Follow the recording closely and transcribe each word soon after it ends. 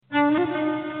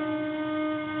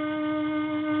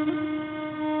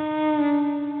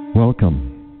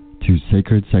Welcome to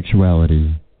Sacred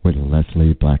Sexuality with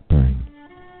Leslie Blackburn.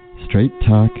 Straight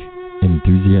talk,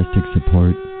 enthusiastic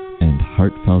support, and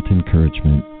heartfelt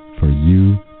encouragement for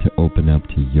you to open up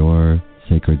to your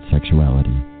sacred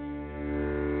sexuality.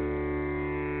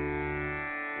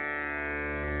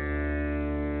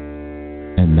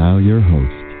 And now your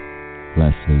host,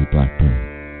 Leslie Blackburn.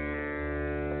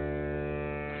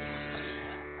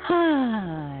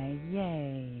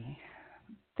 Yay.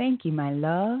 Thank you, my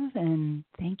love, and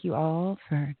thank you all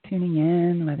for tuning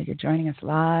in, whether you're joining us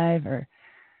live or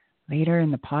later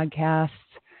in the podcast.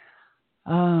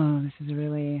 Oh, this is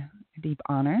really a deep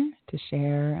honor to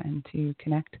share and to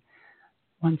connect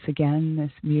once again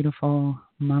this beautiful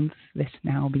month, this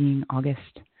now being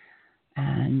August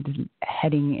and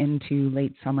heading into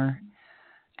late summer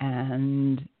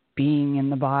and being in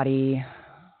the body,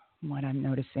 what I'm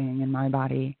noticing in my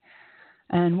body.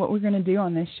 And what we're going to do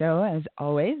on this show, as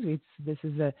always, this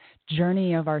is a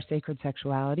journey of our sacred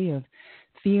sexuality, of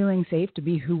feeling safe to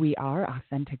be who we are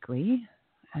authentically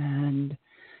and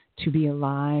to be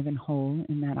alive and whole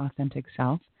in that authentic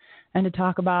self, and to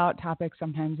talk about topics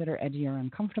sometimes that are edgy or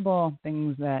uncomfortable,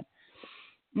 things that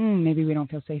maybe we don't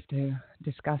feel safe to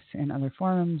discuss in other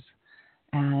forums,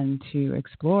 and to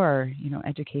explore,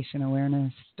 education,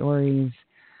 awareness, stories,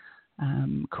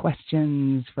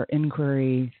 questions for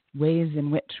inquiry, ways in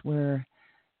which we're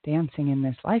dancing in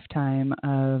this lifetime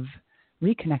of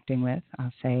reconnecting with,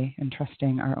 I'll say, and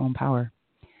trusting our own power.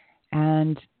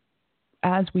 And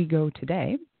as we go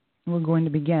today, we're going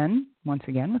to begin, once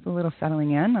again, with a little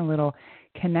settling in, a little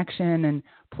connection and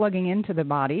plugging into the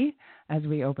body as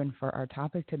we open for our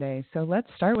topic today. So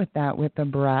let's start with that, with the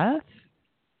breath,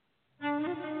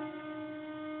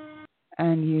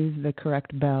 and use the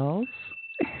correct bells.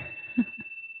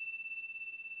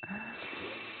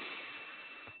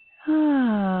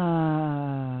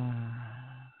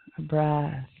 A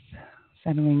breath,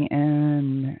 settling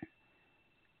in,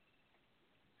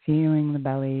 feeling the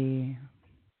belly,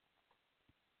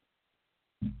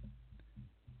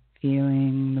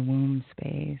 feeling the womb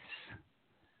space,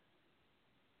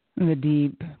 the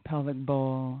deep pelvic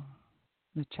bowl,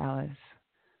 the chalice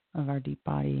of our deep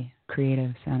body,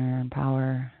 creative center and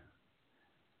power.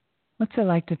 What's it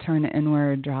like to turn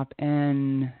inward, drop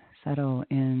in, settle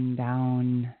in,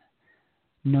 down,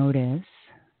 notice,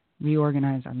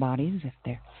 reorganize our bodies if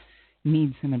there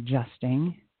needs some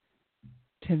adjusting,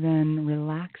 to then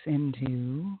relax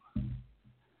into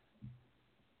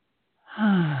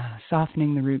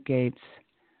softening the root gates,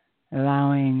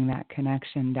 allowing that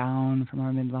connection down from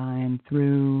our midline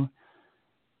through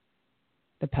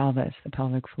the pelvis, the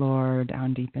pelvic floor,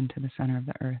 down deep into the center of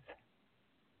the earth.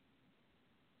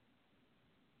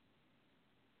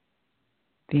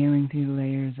 Feeling through the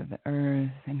layers of the earth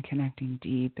and connecting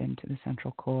deep into the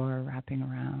central core, wrapping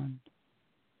around.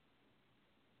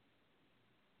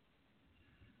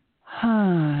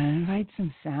 Invite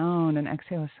some sound and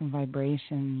exhale some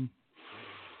vibration.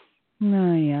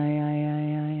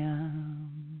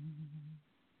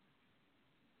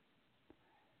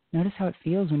 Notice how it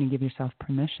feels when you give yourself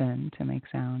permission to make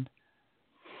sound.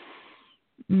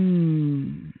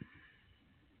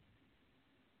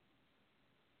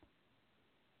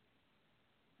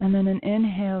 And then an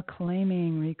inhale,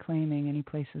 reclaiming any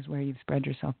places where you've spread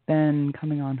yourself thin,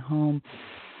 coming on home.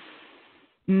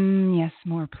 Yes,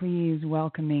 more please,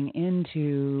 welcoming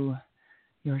into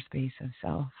your space of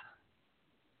self.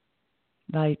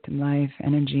 Light and life,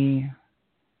 energy,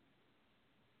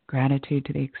 gratitude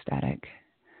to the ecstatic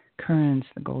currents,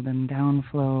 the golden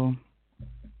downflow.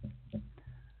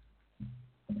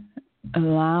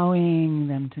 Allowing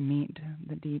them to meet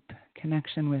the deep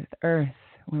connection with earth,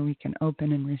 where we can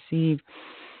open and receive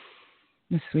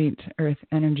the sweet earth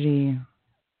energy,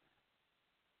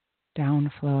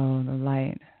 downflow, the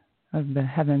light of the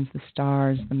heavens, the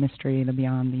stars, the mystery, the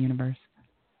beyond, the universe.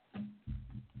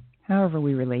 However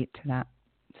we relate to that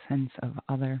sense of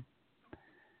other.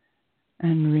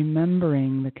 And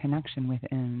remembering the connection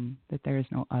within, that there is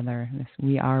no other, this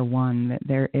we are one, that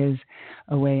there is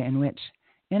a way in which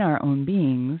in our own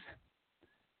beings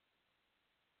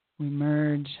we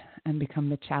merge and become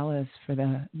the chalice for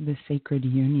the sacred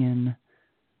union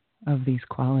of these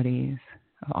qualities,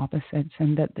 of opposites,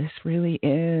 and that this really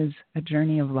is a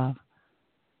journey of love.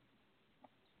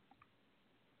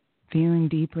 Feeling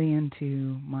deeply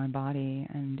into my body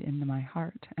and into my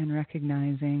heart and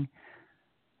recognizing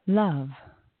love.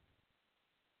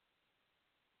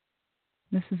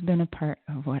 This has been a part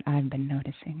of what I've been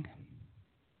noticing.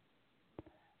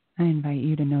 I invite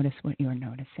you to notice what you're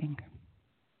noticing.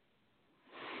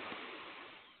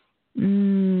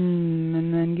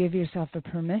 And then give yourself a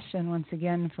permission once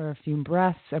again for a few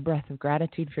breaths, a breath of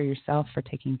gratitude for yourself for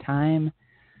taking time,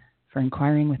 for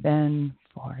inquiring within,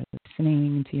 for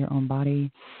listening to your own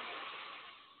body.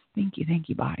 Thank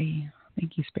you, body.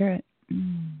 Thank you, spirit.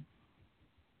 And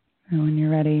when you're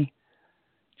ready,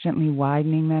 gently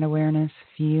widening that awareness,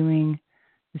 feeling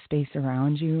the space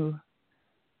around you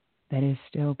that is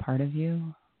still part of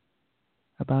you,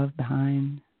 above,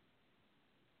 behind.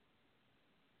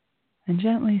 And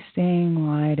gently staying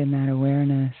wide in that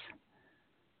awareness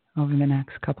over the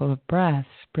next couple of breaths,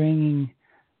 bringing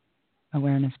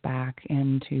awareness back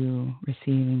into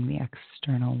receiving the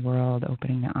external world,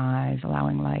 opening the eyes,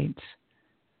 allowing light,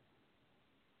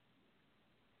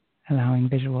 allowing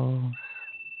visuals.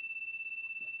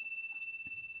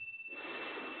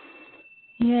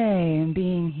 Yay, and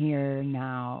being here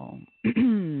now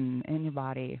in your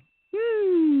body.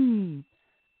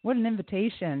 What an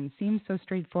invitation. Seems so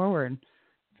straightforward.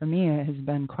 For me, it has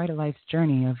been quite a life's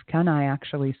journey of can I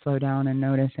actually slow down and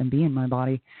notice and be in my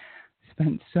body?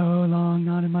 Spent so long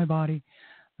not in my body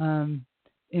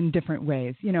in different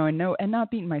ways, and not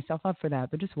beating myself up for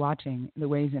that, but just watching the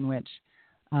ways in which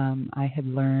I had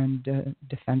learned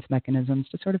defense mechanisms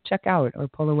to sort of check out or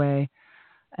pull away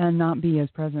and not be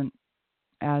as present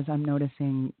as I'm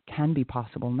noticing can be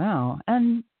possible now,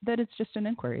 and that it's just an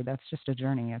inquiry. That's just a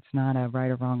journey. It's not a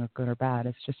right or wrong, a good or bad.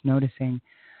 It's just noticing.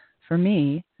 For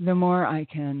me, the more I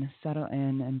can settle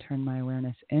in and turn my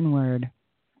awareness inward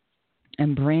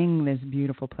and bring this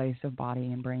beautiful place of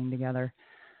body and brain together,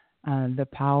 the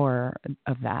power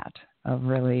of that, of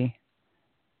really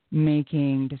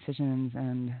making decisions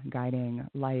and guiding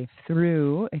life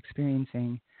through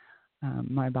experiencing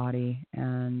my body,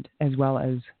 and as well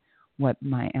as what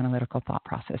my analytical thought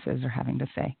processes are having to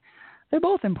say. They're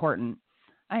both important.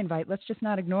 Let's just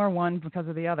not ignore one because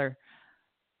of the other.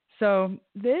 So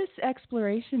this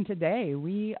exploration today,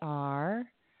 we are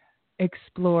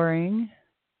exploring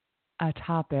a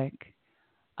topic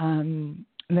that I'm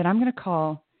going to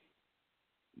call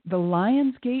the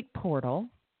Lion's Gate Portal,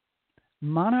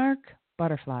 Monarch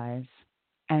Butterflies,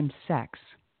 and Sex.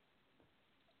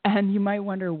 And you might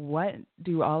wonder, what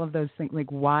do all of those things,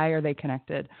 why are they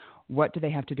connected? What do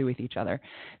they have to do with each other?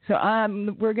 So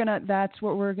that's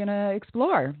what we're gonna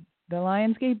explore. The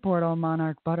Lion's Gate Portal,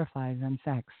 Monarch Butterflies, and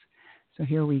Sex. So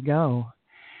here we go.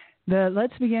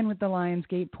 Let's begin with the Lion's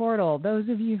Gate Portal. Those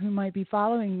of you who might be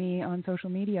following me on social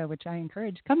media, which I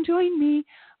encourage, come join me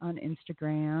on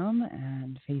Instagram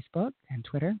and Facebook and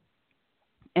Twitter.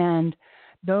 And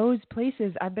those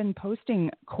places, I've been posting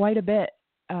quite a bit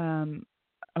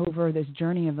over this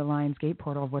journey of the Lion's Gate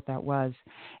Portal, of what that was.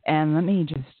 And let me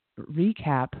just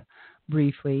recap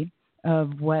briefly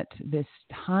of what this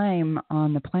time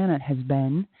on the planet has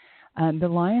been. The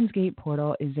Lion's Gate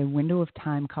Portal is a window of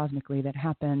time cosmically that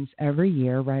happens every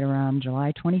year, right around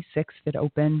July 26th. It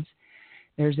opens.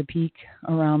 There's a peak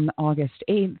around August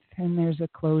 8th, and there's a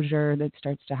closure that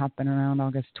starts to happen around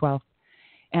August 12th.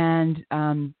 And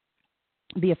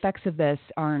the effects of this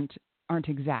aren't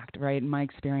exact, right? In my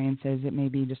experience is it may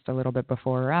be just a little bit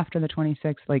before or after the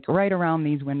 26th, right around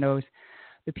these windows,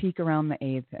 the peak around the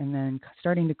 8th, and then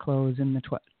starting to close in the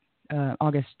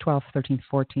August 12th, 13th,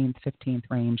 14th, 15th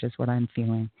range is what I'm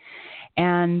feeling.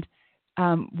 And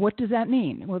what does that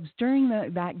mean? Well, it's during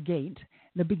that gate,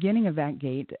 the beginning of that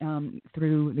gate,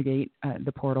 through the gate,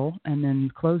 the portal, and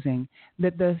then closing,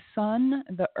 that the sun,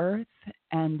 the earth,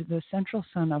 and the central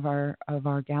sun of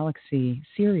our galaxy,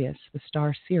 Sirius, the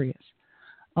star Sirius,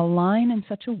 align in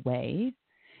such a way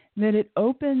that it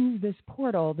opens this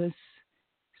portal, this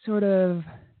sort of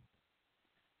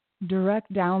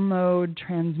direct download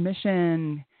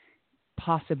transmission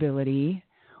possibility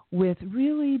with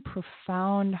really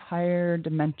profound higher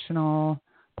dimensional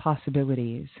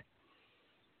possibilities.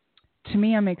 To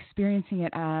me, I'm experiencing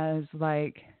it as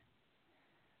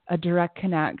a direct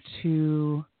connect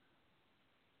to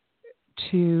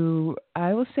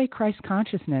I will say Christ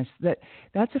consciousness.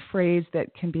 That's a phrase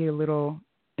that can be a little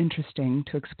interesting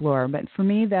to explore, but for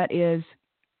me that is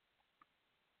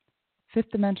fifth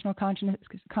dimensional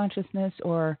consciousness,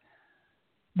 or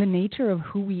the nature of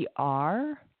who we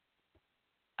are,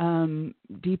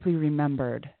 deeply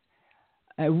remembered.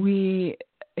 We,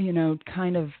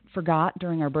 kind of forgot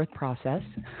during our birth process,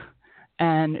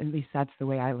 and at least that's the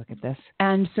way I look at this.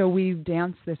 And so we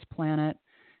dance this planet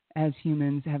as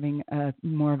humans, having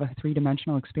more of a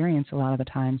three-dimensional experience a lot of the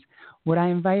times. What I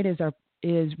invite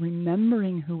is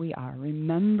remembering who we are,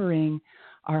 remembering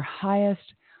our highest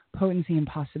potency and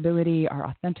possibility, our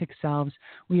authentic selves.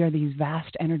 We are these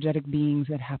vast energetic beings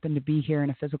that happen to be here in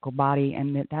a physical body,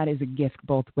 and that is a gift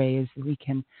both ways. We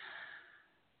can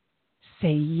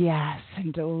say yes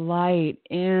and delight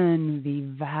in the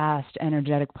vast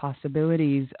energetic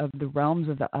possibilities of the realms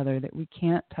of the other that we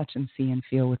can't touch and see and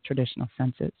feel with traditional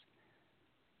senses.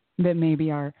 That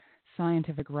maybe our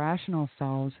scientific rational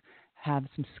selves have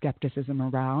some skepticism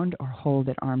around or hold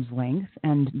at arm's length,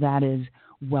 and that is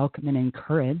welcome and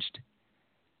encouraged.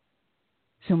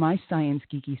 So my science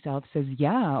geeky self says,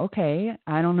 yeah, okay,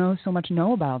 I don't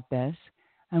know about this.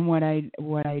 And what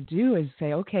I do is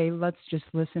say, okay, let's just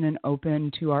listen and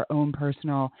open to our own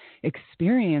personal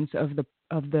experience of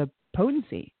the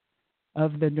potency,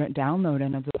 of the download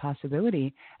and of the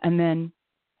possibility. And then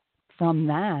from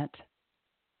that,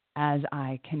 as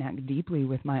I connect deeply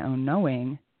with my own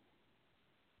knowing,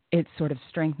 it sort of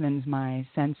strengthens my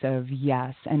sense of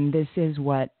yes. And this is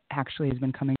what actually has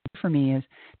been coming for me, is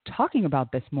talking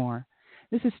about this more.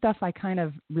 This is stuff I kind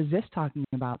of resist talking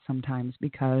about sometimes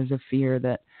because of fear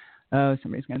that, oh,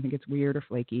 somebody's going to think it's weird or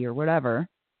flaky or whatever.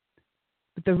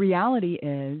 But the reality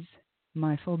is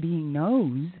my full being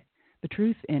knows the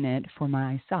truth in it for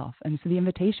myself. And so the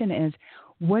invitation is,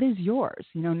 what is yours?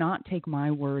 Not take my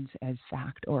words as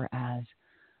fact or as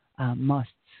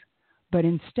musts, but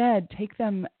instead take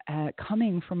them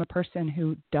coming from a person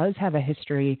who does have a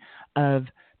history of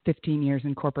 15 years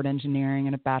in corporate engineering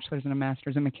and a bachelor's and a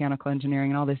master's in mechanical engineering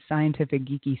and all this scientific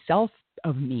geeky self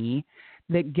of me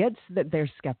that gets that there's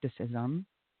skepticism,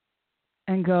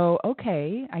 and go,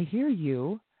 okay, I hear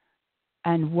you,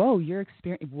 and whoa, your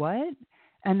experience, what?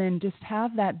 And then just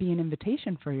have that be an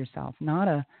invitation for yourself, not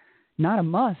a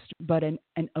must, but an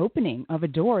opening of a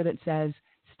door that says,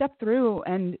 step through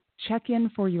and check in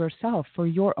for yourself, for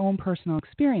your own personal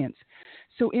experience.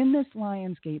 So in this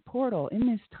Lionsgate portal, in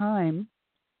this time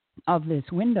of this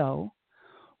window,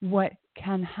 what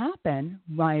can happen,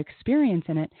 my experience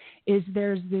in it, is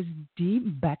there's this deep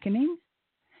beckoning,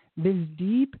 this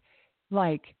deep,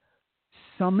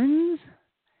 summons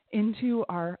into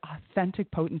our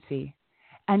authentic potency.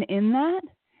 And in that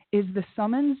is the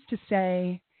summons to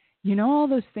say, all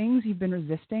those things you've been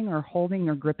resisting or holding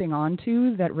or gripping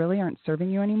onto that really aren't serving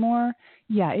you anymore?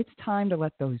 Yeah, it's time to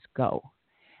let those go.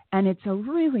 And it's a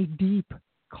really deep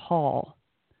call,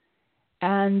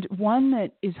 and one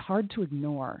that is hard to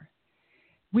ignore.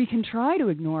 We can try to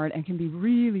ignore it and can be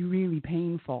really, really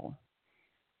painful.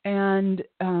 And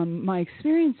my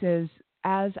experience is,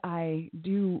 as I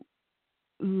do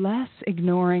less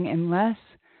ignoring and less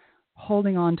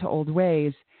holding on to old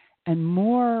ways and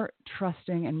more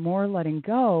trusting and more letting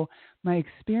go, my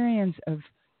experience of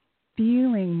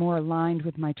feeling more aligned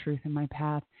with my truth and my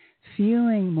path,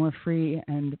 feeling more free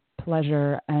and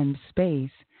pleasure and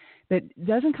space, that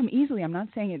doesn't come easily. I'm not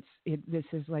saying this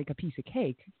is like a piece of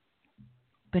cake,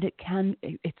 but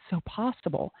it's so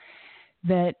possible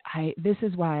that this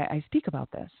is why I speak about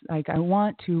this. I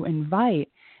want to invite,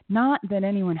 not that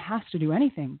anyone has to do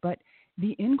anything, but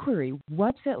the inquiry.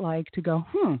 What's it like to go,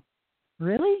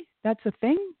 really? That's a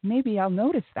thing? Maybe I'll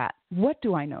notice that. What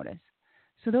do I notice?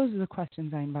 So those are the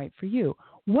questions I invite for you.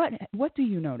 What do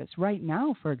you notice right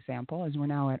now, for example, as we're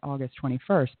now at August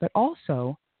 21st, but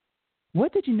also,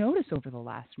 what did you notice over the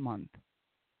last month?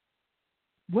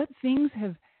 What things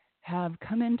have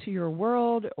come into your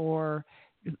world or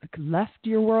left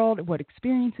your world? What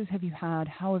experiences have you had?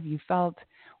 How have you felt?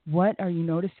 What are you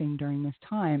noticing during this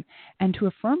time? And to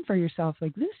affirm for yourself,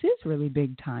 this is really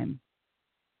big time.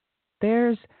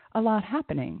 There's a lot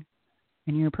happening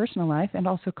in your personal life and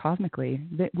also cosmically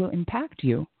that will impact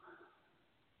you.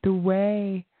 The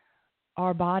way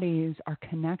our bodies are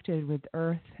connected with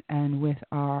Earth and with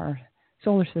our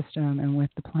solar system and with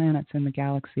the planets in the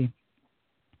galaxy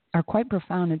are quite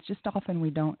profound. It's just often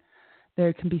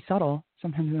they can be subtle.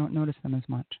 Sometimes we don't notice them as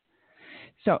much.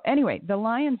 So anyway, the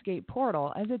Lionsgate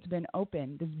portal, as it's been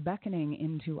opened, this beckoning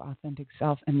into authentic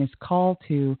self and this call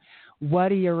to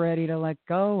what are you ready to let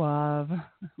go of,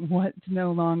 what's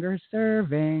no longer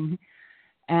serving,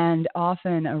 and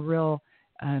often a real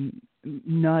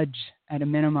nudge at a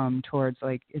minimum towards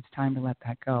it's time to let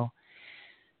that go.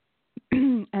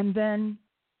 And then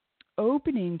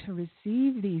opening to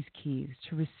receive these keys,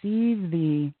 to receive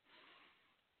the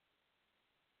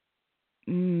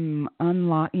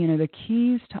unlock, the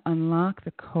keys to unlock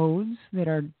the codes that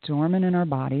are dormant in our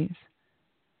bodies.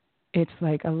 It's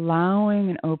like allowing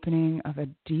an opening of a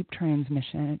deep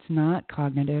transmission. It's not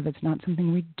cognitive. It's not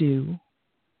something we do.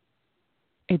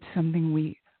 It's something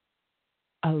we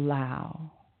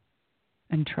allow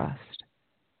and trust,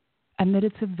 and that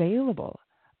it's available.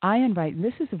 I invite,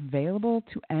 this is available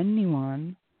to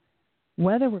anyone,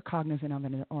 whether we're cognizant of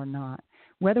it or not,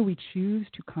 whether we choose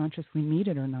to consciously meet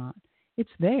it or not.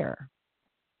 It's there.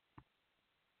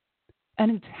 And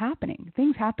it's happening.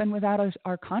 Things happen without us,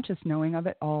 our conscious knowing of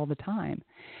it all the time.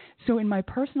 So in my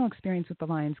personal experience with the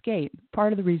Lion's Gate,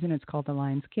 part of the reason it's called the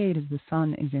Lion's Gate is the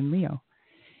sun is in Leo.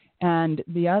 And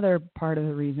the other part of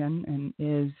the reason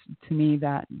is, to me,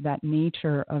 that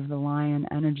nature of the lion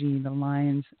energy, the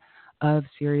lions of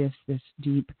Sirius, this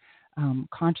deep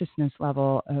consciousness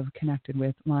level of connected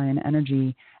with lion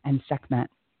energy and Sekhmet.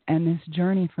 And this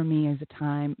journey for me is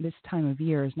this time of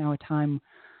year is now a time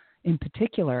in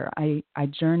particular. I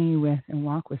journey with and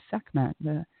walk with Sekhmet,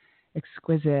 the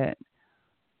exquisite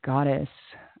goddess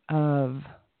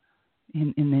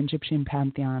in the Egyptian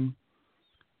pantheon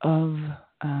of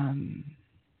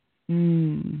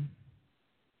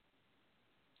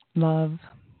love.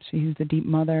 She's the deep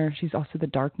mother. She's also the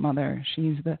dark mother.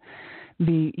 She's the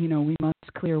we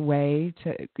must clear way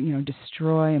to,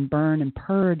 destroy and burn and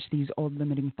purge these old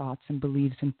limiting thoughts and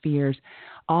beliefs and fears,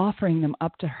 offering them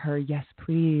up to her. Yes,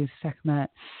 please, Sekhmet.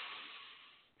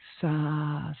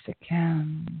 Sa,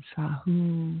 Sekhem,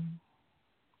 Sahu.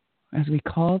 As we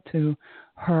call to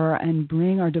her and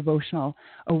bring our devotional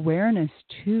awareness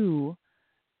to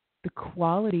the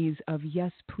qualities of,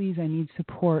 yes, please, I need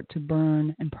support to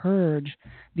burn and purge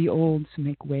the old to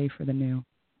make way for the new.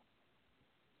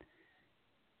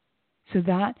 So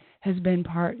that has been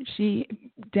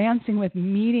dancing with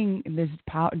meeting this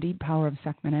deep power of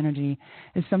Sekhmet energy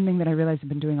is something that I realized I've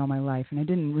been doing all my life. And I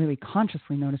didn't really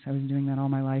consciously notice I was doing that all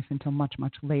my life until much,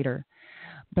 much later.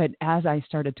 But as I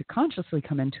started to consciously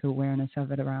come into awareness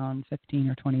of it around 15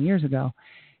 or 20 years ago,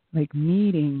 like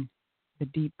meeting the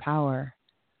deep power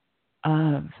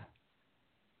of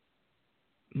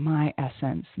my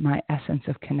essence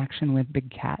of connection with Big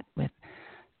Cat, with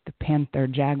the panther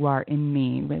jaguar in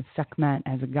me, with Sekhmet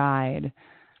as a guide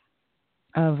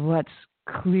of let's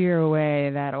clear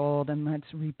away that old and let's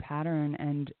repattern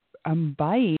and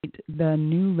invite the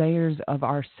new layers of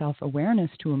our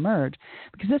self-awareness to emerge.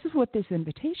 Because this is what this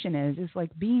invitation is like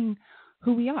being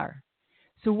who we are.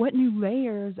 So what new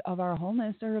layers of our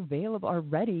wholeness are available, are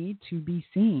ready to be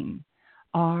seen,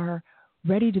 are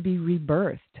ready to be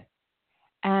rebirthed.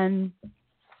 And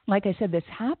like I said, this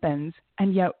happens,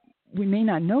 and yet we may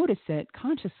not notice it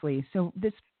consciously. So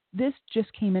this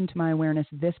just came into my awareness,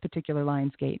 this particular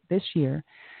Lion's Gate this year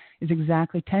is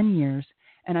exactly 10 years.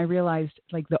 And I realized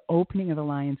like the opening of the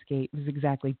Lion's Gate was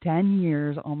exactly 10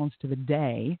 years, almost to the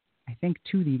day, I think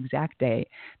to the exact day,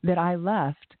 that I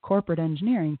left corporate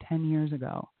engineering 10 years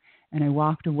ago. And I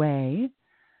walked away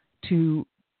to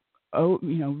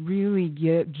really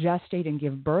gestate and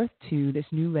give birth to this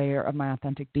new layer of my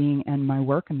authentic being and my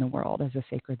work in the world as a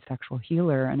sacred sexual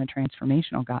healer and a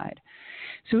transformational guide.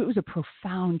 So it was a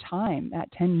profound time, that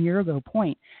 10-year ago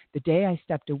point, the day I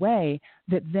stepped away,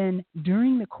 that then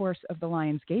during the course of the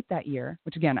Lion's Gate that year,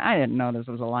 which again, I didn't know this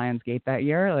was a Lion's Gate that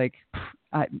year,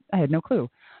 I had no clue.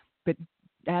 But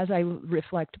as I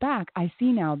reflect back, I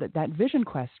see now that vision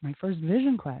quest, my first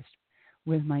vision quest,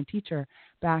 with my teacher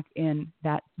back in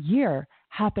that year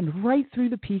happened right through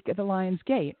the peak of the Lion's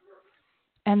Gate.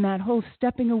 And that whole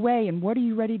stepping away and what are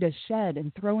you ready to shed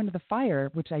and throw into the fire,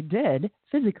 which I did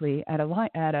physically at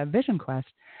a vision quest.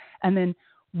 And then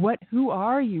who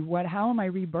are you? How am I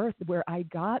rebirthed? Where I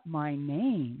got my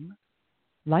name,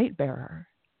 Light Bearer,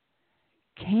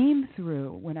 came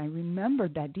through when I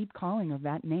remembered that deep calling of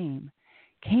that name.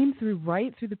 Came through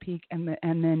right through the peak, and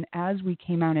then as we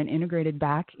came out and integrated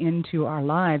back into our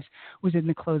lives was in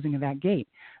the closing of that gate.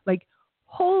 Like,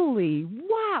 holy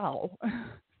wow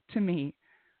to me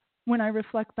when I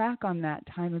reflect back on that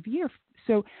time of year.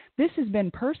 So this has been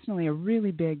personally a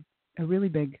really big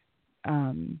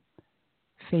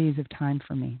phase of time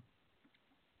for me,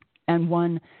 and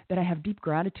one that I have deep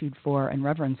gratitude for and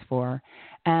reverence for.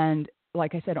 And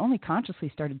like I said, only consciously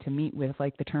started to meet with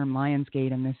like the term Lion's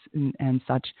Gate and this and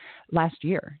such last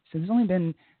year. So there's only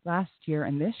been last year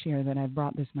and this year that I've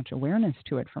brought this much awareness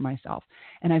to it for myself.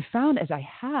 And I've found as I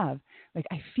have, like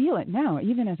I feel it now,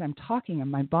 even as I'm talking and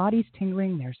my body's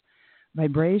tingling, there's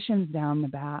vibrations down the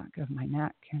back of my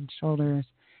neck and shoulders,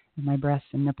 and my breasts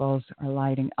and nipples are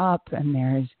lighting up, and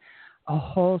there's a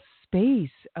whole space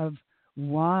of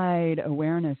wide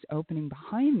awareness opening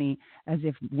behind me as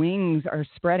if wings are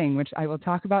spreading, which I will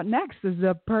talk about next. This is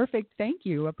a perfect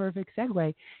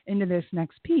segue into this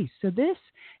next piece. So this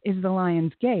is the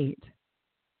Lion's Gate.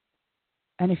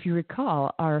 And if you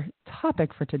recall, our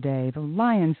topic for today, the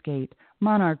Lion's Gate,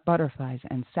 monarch, butterflies,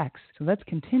 and sex. So let's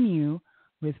continue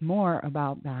with more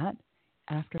about that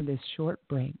after this short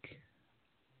break.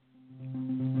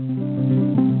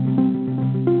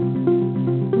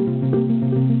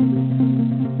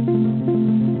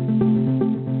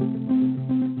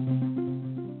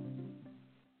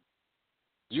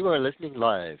 You are listening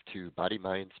live to Body,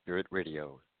 Mind, Spirit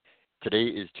Radio. Today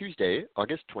is Tuesday,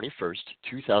 August 21st,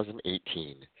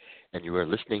 2018, and you are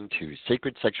listening to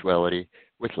Sacred Sexuality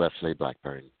with Leslie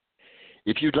Blackburn.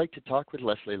 If you'd like to talk with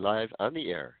Leslie live on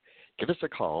the air, give us a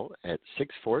call at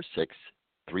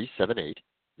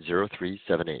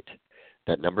 646-378-0378.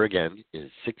 That number again is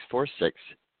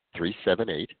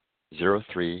 646-378-0378.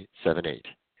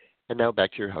 And now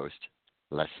back to your host,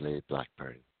 Leslie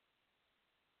Blackburn.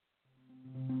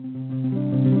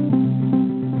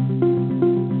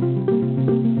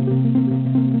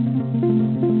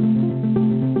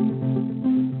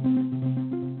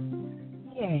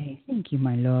 Yay, thank you,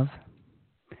 my love.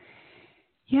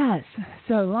 Yes,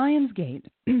 so Lionsgate,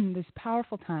 this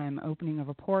powerful time, opening of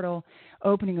a portal,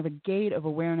 opening of a gate of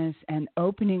awareness, and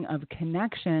opening of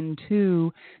connection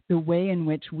to the way in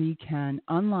which we can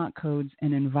unlock codes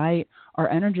and invite our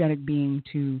energetic being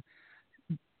to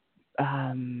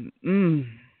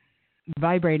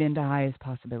vibrate into highest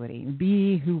possibility,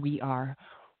 be who we are,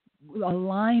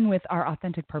 align with our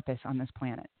authentic purpose on this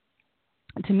planet.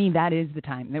 To me, that is the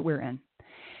time that we're in.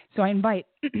 So I invite,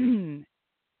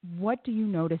 what do you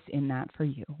notice in that for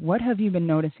you? What have you been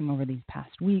noticing over these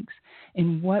past weeks?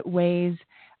 In what ways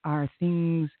are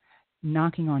things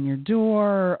knocking on your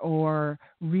door or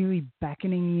really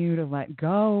beckoning you to let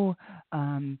go?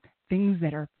 Things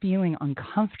that are feeling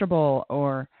uncomfortable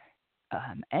or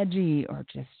edgy or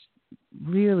just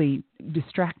really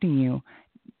distracting you.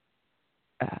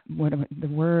 The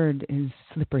word is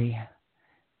slippery.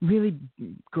 Really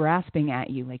grasping at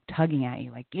you, like tugging at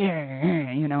you, like, yeah,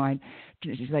 I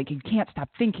just like, you can't stop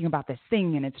thinking about this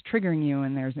thing and it's triggering you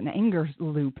and there's an anger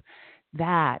loop.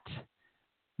 That,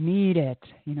 meet it,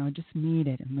 just meet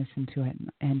it and listen to it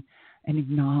and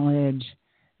acknowledge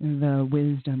the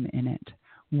wisdom in it.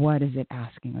 What is it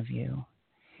asking of you?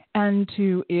 And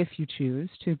to, if you choose,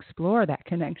 to explore that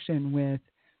connection with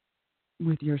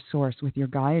your source, with your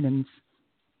guidance,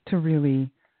 to really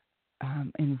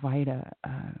invite a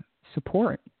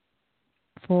support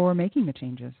for making the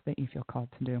changes that you feel called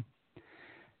to do.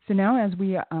 So now as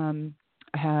we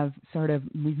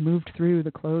we've moved through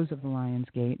the close of the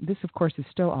Lionsgate, this of course is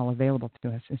still all available to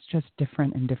us. It's just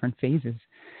different in different phases.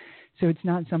 So it's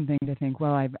not something to think,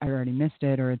 well, I already missed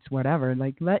it or it's whatever.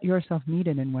 Like, let yourself meet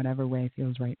it in whatever way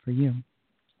feels right for you.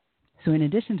 So in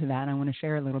addition to that, I want to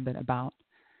share a little bit about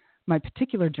my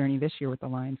particular journey this year with the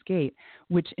Lionsgate,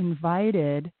 which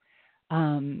invited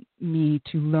me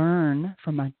to learn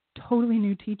from a totally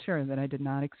new teacher that I did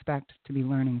not expect to be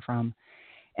learning from.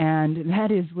 And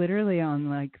that is literally on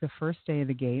like the first day of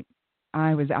the gate.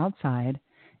 I was outside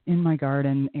in my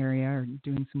garden area or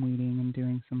doing some weeding and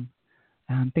doing some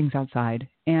things outside.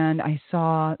 And I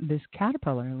saw this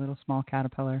caterpillar, a little small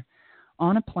caterpillar,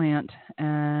 on a plant,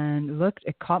 and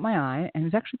it caught my eye, and it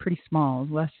was actually pretty small,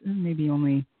 maybe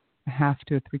only a half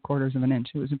to 3/4 of an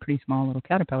inch. It was a pretty small little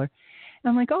caterpillar. And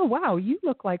I'm like, oh, wow, you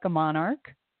look like a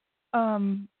monarch.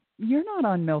 You're not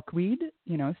on milkweed,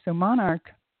 so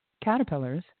monarch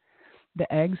caterpillars,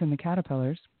 the eggs and the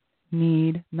caterpillars,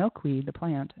 need milkweed, the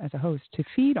plant, as a host to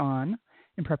feed on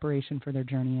in preparation for their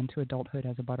journey into adulthood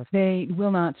as a butterfly. They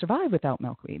will not survive without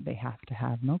milkweed. They have to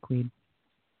have milkweed.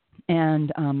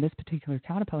 And this particular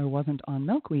caterpillar wasn't on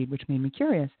milkweed, which made me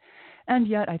curious. And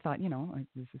yet I thought,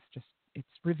 this is just, it's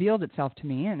revealed itself to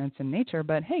me and it's in nature,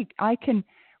 but hey, I can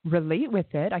relate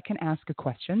with it. I can ask a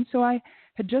question. So I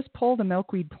had just pulled a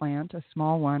milkweed plant, a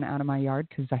small one, out of my yard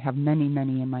because I have many,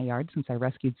 many in my yard since I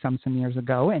rescued some years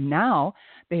ago. And now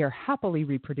they are happily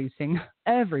reproducing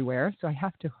everywhere. So I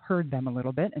have to herd them a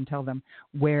little bit and tell them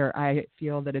where I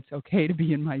feel that it's okay to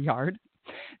be in my yard.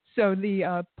 So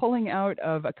the pulling out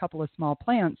of a couple of small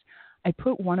plants, I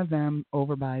put one of them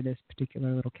over by this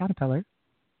particular little caterpillar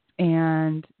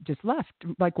and just left,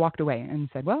 like walked away and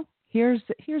said, well, here's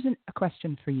a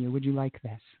question for you. Would you like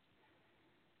this?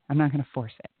 I'm not going to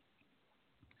force it.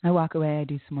 I walk away. I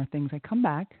do some more things. I come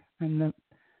back, and the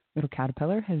little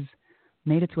caterpillar has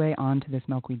made its way onto this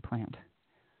milkweed plant.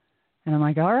 And I'm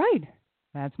like, all right,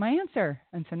 that's my answer.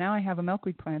 And so now I have a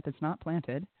milkweed plant that's not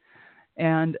planted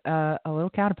and a little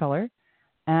caterpillar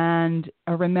and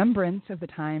a remembrance of the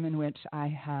time in which I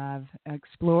have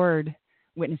explored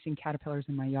witnessing caterpillars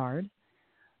in my yard.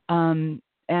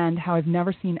 And how I've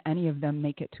never seen any of them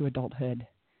make it to adulthood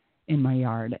in my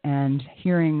yard. And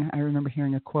I remember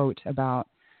hearing a quote about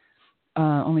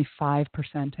only 5%,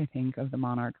 I think, of the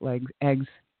monarch eggs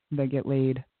that get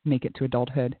laid make it to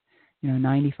adulthood.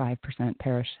 95%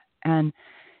 perish. And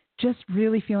just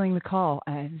really feeling the call,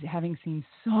 having seen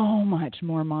so much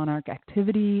more monarch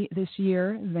activity this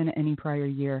year than any prior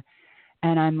year,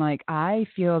 And I'm like, I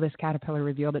feel this caterpillar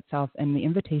revealed itself, and the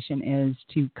invitation is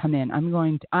to come in.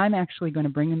 I'm actually going to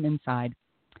bring him inside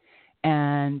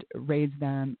and raise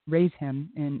him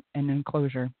in an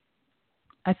enclosure.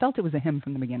 I felt it was a him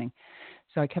from the beginning,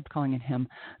 so I kept calling it him.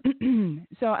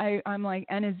 So I'm like,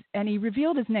 and he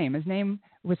revealed his name. His name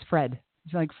was Fred.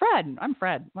 He's like, Fred, I'm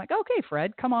Fred. I'm like, okay,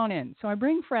 Fred, come on in. So I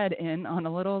bring Fred in on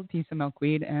a little piece of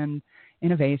milkweed and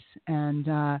in a vase,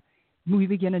 and we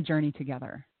begin a journey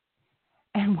together.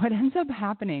 And what ends up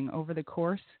happening over the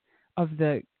course of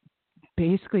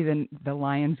basically the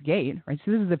Lion's Gate, right?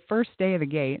 So this is the first day of the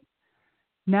gate.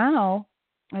 Now,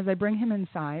 as I bring him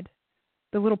inside,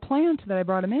 the little plant that I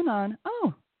brought him in on,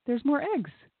 oh, there's more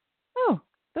eggs. Oh,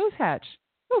 those hatch.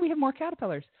 Oh, we have more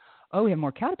caterpillars. Oh, we have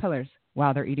more caterpillars.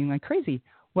 Wow, they're eating like crazy.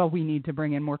 Well, we need to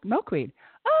bring in more milkweed.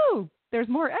 Oh, there's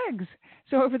more eggs.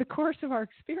 So over the course of our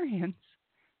experience,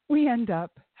 we end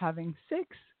up having 6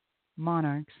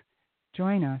 monarchs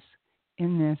join us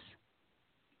in this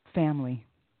family.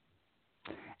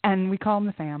 And we call them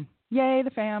the fam. Yay,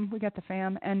 the fam. We got the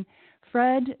fam. And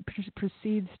Fred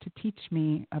proceeds to teach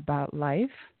me about life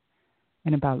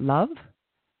and about love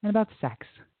and about sex.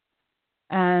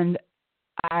 And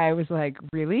I was like,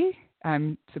 really?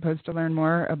 I'm supposed to learn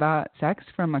more about sex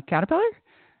from a caterpillar?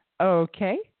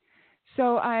 Okay.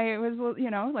 So I was,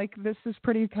 like, this is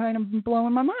pretty kind of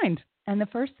blowing my mind. And the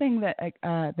first thing that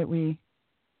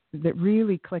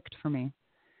really clicked for me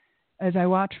as I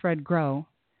watched Fred grow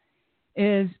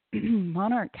is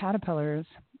monarch caterpillars.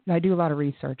 I do a lot of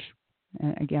research.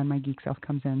 Again, my geek self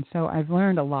comes in. So I've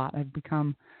learned a lot. I've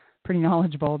become pretty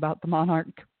knowledgeable about the monarch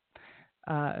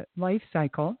life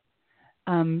cycle,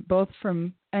 both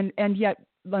from, and yet,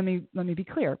 let me be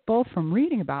clear, both from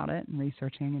reading about it and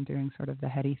researching and doing sort of the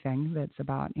heady thing that's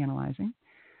about analyzing,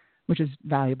 which is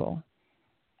valuable,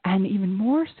 and even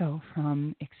more so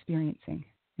from experiencing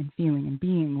and feeling and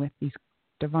being with these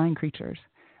divine creatures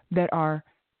that are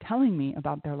telling me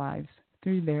about their lives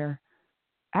through their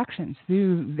actions,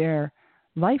 through their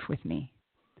life with me.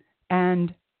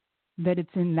 And that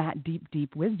it's in that deep,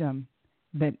 deep wisdom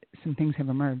that some things have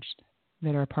emerged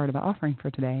that are part of the offering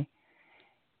for today.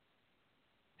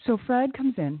 So Fred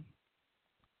comes in.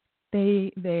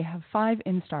 They have 5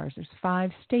 instars. There's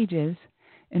 5 stages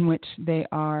in which they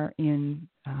are in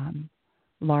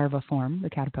larva form, the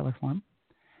caterpillar form.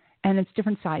 And it's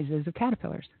different sizes of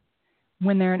caterpillars.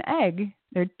 When they're an egg,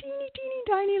 they're teeny, teeny,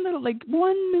 tiny little, like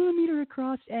 1 millimeter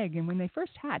across egg. And when they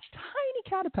first hatch, tiny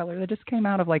caterpillar that just came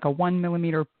out of like a 1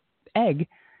 millimeter egg,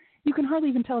 you can hardly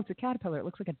even tell it's a caterpillar. It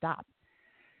looks like a dot.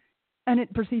 And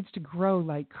it proceeds to grow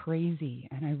like crazy.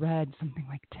 And I read something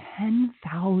like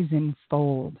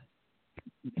 10,000-fold.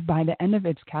 By the end of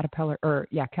its caterpillar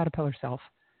self,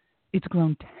 it's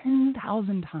grown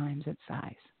 10,000 times its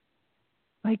size.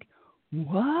 Like,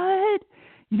 what?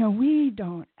 We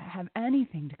don't have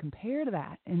anything to compare to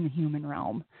that in the human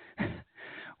realm.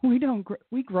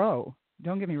 We grow.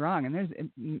 Don't get me wrong.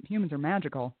 And humans are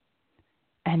magical,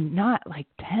 and not like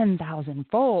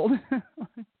 10,000-fold.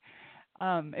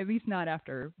 At least not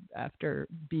after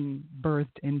being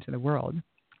birthed into the world.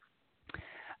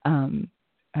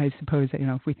 I suppose that,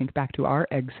 if we think back to our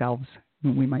egg selves,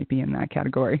 we might be in that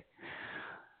category.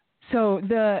 So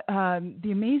the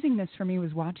amazingness for me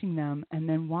was watching them, and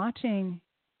then watching.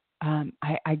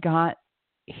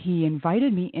 He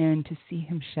invited me in to see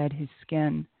him shed his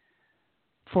skin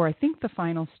for, I think, the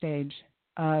final stage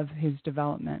of his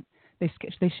development. They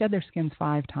shed their skins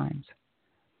 5 times.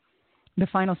 The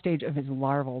final stage of his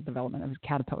larval development of his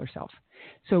caterpillar self.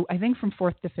 So I think from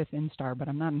 4th to 5th instar, but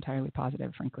I'm not entirely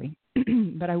positive, frankly.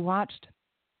 But I watched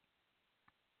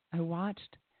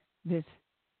this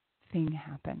thing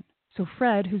happen. So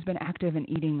Fred, who's been active in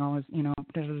eating all his, eating,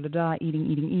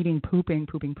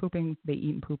 pooping. They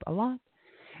eat and poop a lot.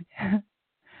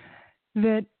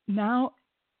 That now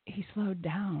he slowed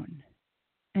down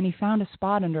and he found a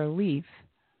spot under a leaf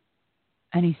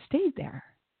and he stayed there.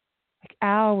 Like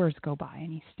hours go by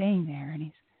and he's staying there,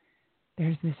 and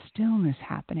there's this stillness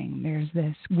happening. There's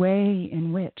this way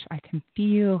in which I can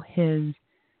feel his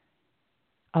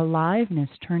aliveness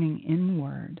turning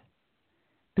inward.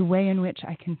 The way in which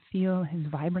I can feel his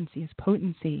vibrancy, his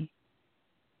potency,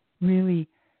 really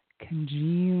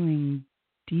congealing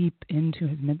deep into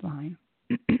his midline.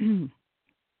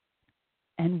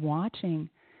 And watching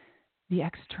the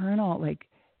external, like,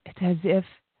 it's as if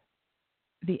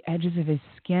the edges of his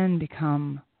skin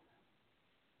become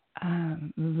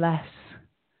less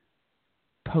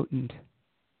potent.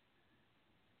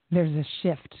 There's a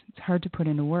shift. It's hard to put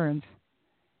into words.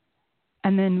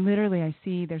 And then literally I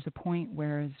see there's a point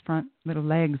where his front little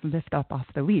legs lift up off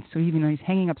the leaf. So even though he's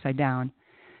hanging upside down,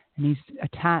 and he's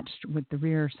attached with the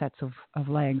rear sets of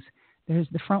legs. There's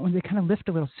the front ones, they kind of lift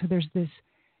a little. So there's this,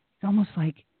 it's almost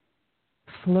like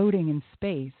floating in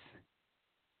space,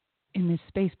 in this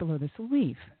space below this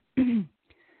leaf.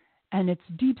 And it's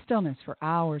deep stillness for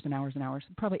hours and hours and hours,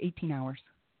 probably 18 hours.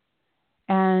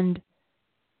 And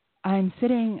I'm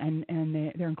sitting, and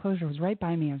their enclosure was right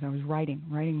by me as I was writing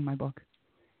my book.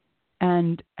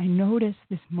 And I noticed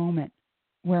this moment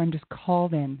where I'm just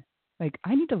called in, like,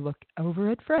 I need to look over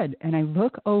at Fred. And I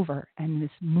look over, and this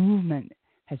movement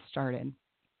has started.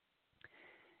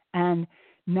 And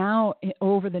now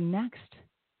over the next,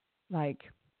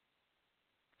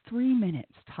 3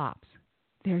 minutes tops,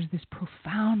 there's this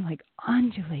profound,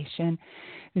 undulation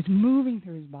that's moving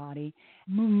through his body,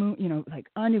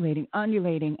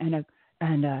 undulating, and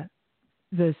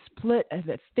the split as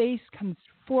the face comes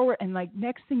forward, and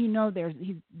next thing you know, there's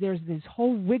this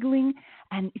whole wiggling,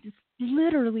 and he's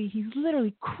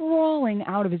literally crawling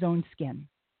out of his own skin,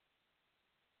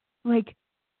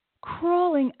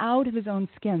 crawling out of his own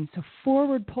skin. So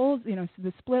forward pulls, so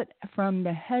the split from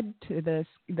the head to the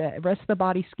rest of the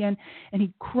body skin, and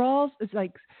he crawls. It's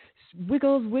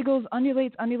wiggles,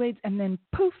 undulates, and then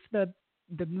poof, the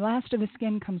last of the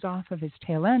skin comes off of his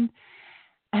tail end,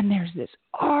 and there's this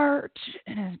arch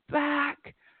in his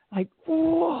back,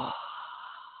 whoa,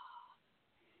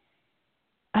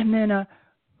 and then a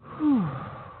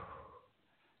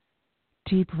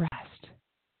deep rest.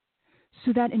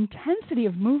 So that intensity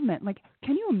of movement,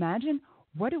 can you imagine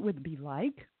what it would be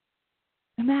like?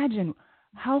 Imagine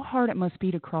how hard it must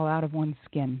be to crawl out of one's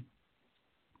skin.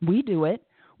 We do it.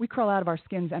 We crawl out of our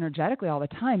skins energetically all the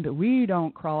time, but we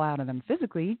don't crawl out of them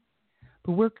physically.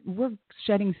 But we're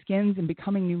shedding skins and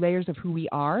becoming new layers of who we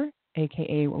are,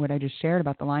 a.k.a. what I just shared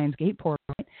about the Lion's Gate portal.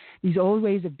 Right? These old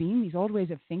ways of being, these old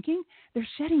ways of thinking, they're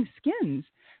shedding skins.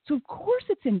 So of course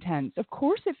it's intense. Of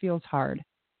course it feels hard.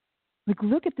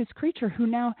 Look at this creature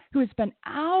who has spent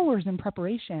hours in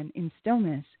preparation in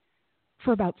stillness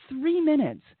for about 3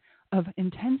 minutes of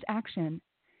intense action,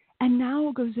 and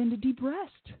now goes into deep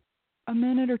rest. A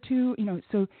minute or two,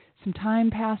 so some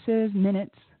time passes,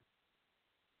 minutes.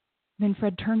 Then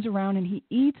Fred turns around and he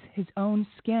eats his own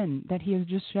skin that he has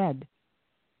just shed.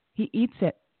 He eats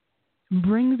it,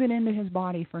 brings it into his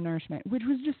body for nourishment, which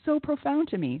was just so profound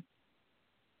to me.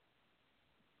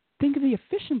 Think of the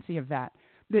efficiency of that.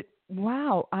 That,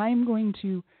 wow, I'm going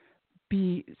to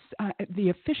be the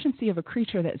efficiency of a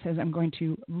creature that says I'm going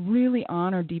to really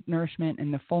honor deep nourishment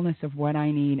and the fullness of what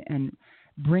I need and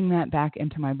bring that back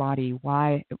into my body.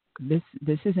 Why? This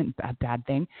isn't a bad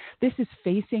thing. This is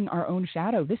facing our own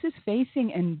shadow. This is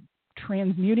facing and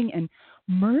transmuting and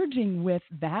merging with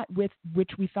that with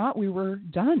which we thought we were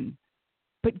done.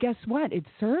 But guess what? It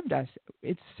served us.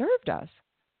 It served us.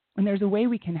 And there's a way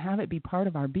we can have it be part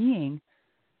of our being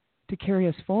to carry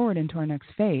us forward into our next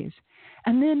phase.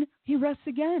 And then he rests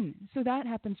again. So that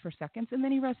happens for seconds, and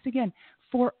then he rests again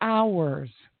for hours.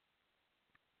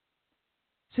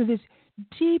 So this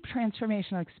deep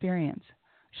transformational experience,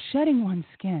 shedding one's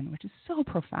skin, which is so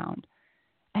profound,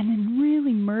 and then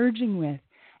really merging with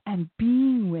and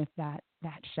being with that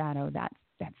shadow, that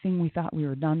thing we thought we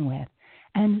were done with,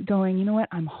 and going, you know what,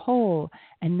 I'm whole,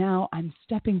 and now I'm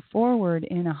stepping forward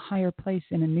in a higher place,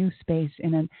 in a new space,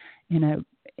 in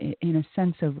a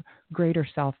sense of greater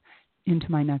self,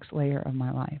 into my next layer of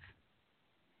my life.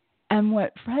 And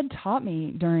what Fred taught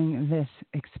me during this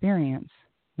experience,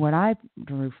 what I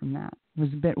drew from that,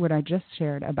 was a bit what I just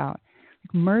shared about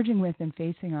merging with and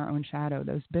facing our own shadow,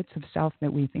 those bits of self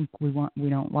that we think we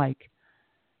don't like,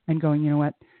 and going, you know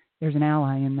what, there's an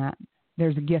ally in that.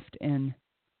 There's a gift in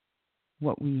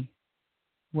what we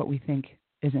think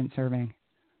isn't serving.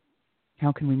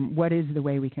 What is the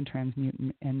way we can transmute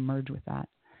and merge with that?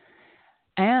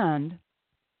 And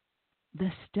the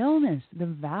stillness, the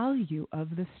value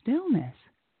of the stillness.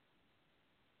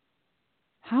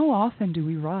 How often do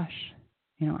we rush?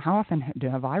 How often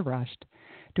have I rushed?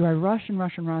 Do I rush and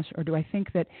rush and rush, or do I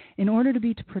think that in order to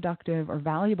be productive or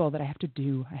valuable that I have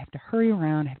to hurry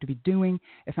around, I have to be doing.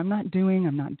 If I'm not doing,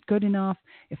 I'm not good enough.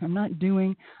 If I'm not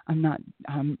doing,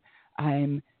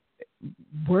 I'm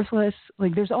worthless.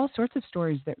 There's all sorts of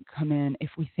stories that come in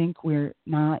if we think we're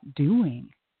not doing.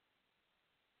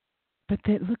 But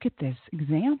look at this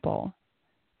example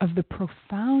of the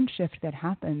profound shift that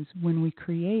happens when we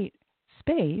create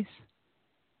space.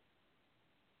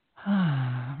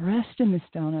 Rest in the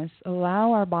stillness.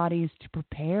 Allow our bodies to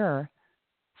prepare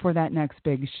for that next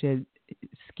big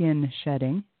skin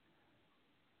shedding.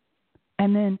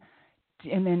 And then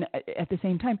at the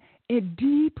same time, it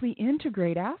deeply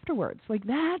integrate afterwards.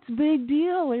 That's a big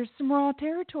deal. There's some raw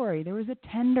territory. There was his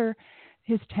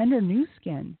tender new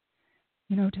skin.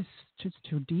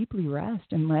 to deeply rest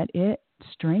and let it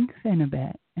strengthen a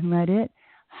bit and let it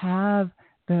have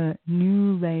the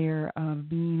new layer of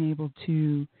being able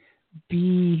to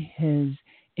be his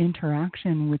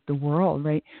interaction with the world,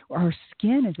 right? Our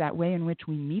skin is that way in which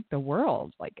we meet the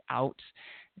world, like out.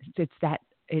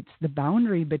 It's the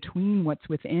boundary between what's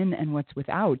within and what's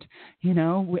without.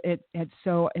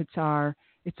 It's our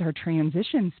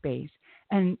transition space.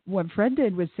 And what Fred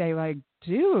did was say, like,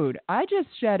 dude, I just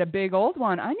shed a big old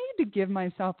one. I need to give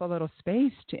myself a little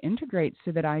space to integrate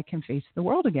so that I can face the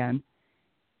world again.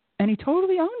 And he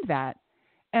totally owned that.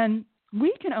 And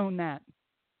we can own that.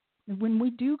 When we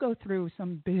do go through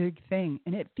some big thing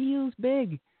and it feels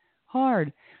big,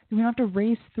 hard, we don't have to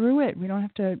race through it. We don't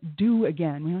have to do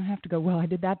again. We don't have to go, well, I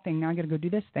did that thing. Now I got to go do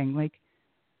this thing. Like,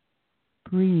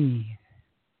 breathe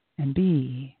and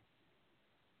be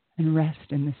and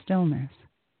rest in the stillness.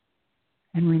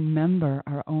 And remember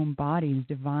our own body's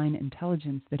divine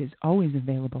intelligence that is always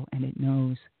available and it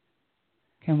knows.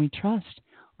 Can we trust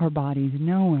our body's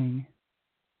knowing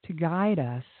to guide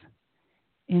us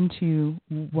into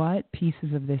what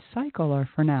pieces of this cycle are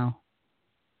for now?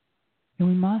 And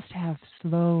we must have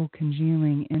slow,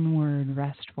 congealing, inward,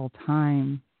 restful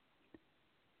time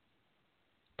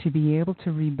to be able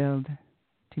to rebuild,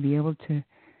 to be able to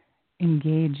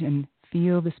engage and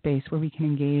feel the space where we can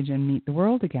engage and meet the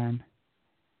world again.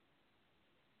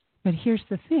 But here's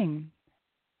the thing.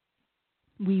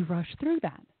 We rush through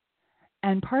that.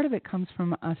 And part of it comes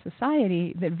from a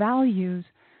society that values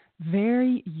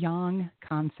very young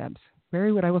concepts,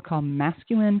 very what I would call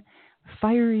masculine,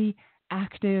 fiery,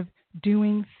 active,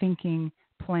 doing, thinking,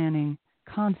 planning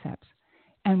concepts.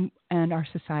 And our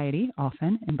society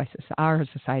often, and by our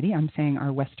society, I'm saying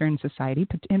our Western society,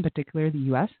 in particular the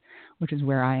U.S., which is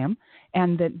where I am,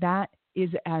 and that is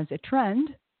as a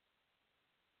trend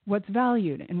what's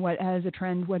valued, and what as a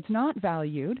trend what's not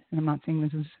valued, and I'm not saying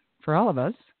this is for all of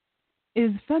us,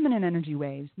 is feminine energy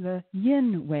ways, the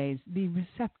yin ways, the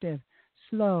receptive,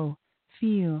 slow,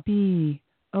 feel, be,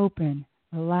 open,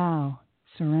 allow,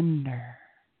 surrender.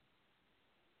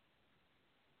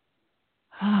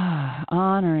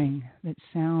 Honoring that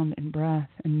sound and breath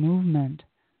and movement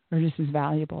are just as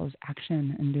valuable as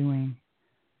action and doing.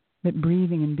 That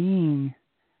breathing and being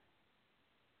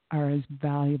are as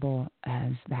valuable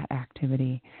as that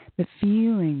activity. That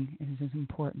feeling is as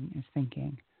important as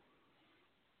thinking.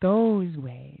 Those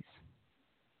ways.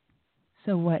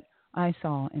 So what I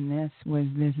saw in this was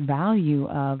this value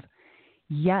of,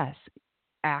 yes,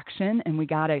 action, and we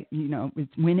got to,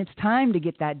 when it's time to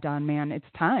get that done, man, it's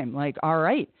time. Like, all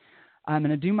right, I'm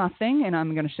going to do my thing, and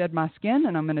I'm going to shed my skin,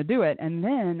 and I'm going to do it, and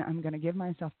then I'm going to give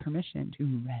myself permission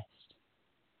to rest.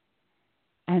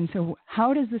 And so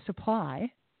how does this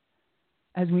apply,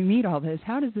 as we meet all this,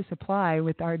 how does this apply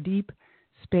with our deep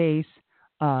space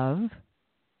of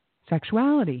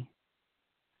sexuality?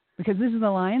 Because this is the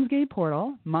Lionsgate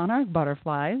portal, monarch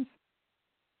butterflies,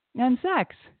 and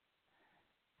sex.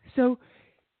 So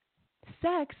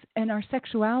sex and our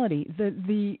sexuality,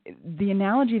 the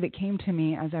analogy that came to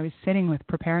me as I was sitting with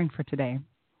preparing for today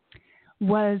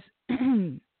was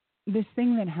this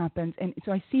thing that happens, and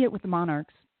so I see it with the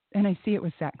monarchs, and I see it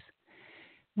with sex.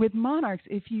 With monarchs,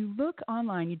 if you look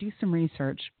online, you do some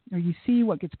research, or you see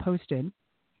what gets posted,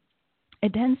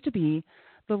 it tends to be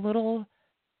the little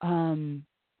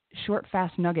short,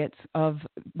 fast nuggets of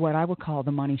what I would call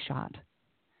the money shot.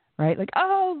 Right? Like,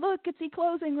 oh, look, it's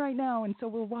eclosing right now. And so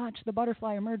we'll watch the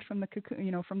butterfly emerge from the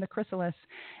cocoon, from the chrysalis.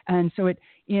 And so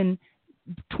in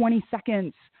 20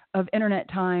 seconds of internet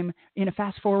time, in a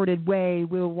fast-forwarded way,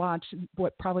 we'll watch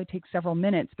what probably takes several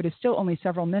minutes, but it's still only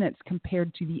several minutes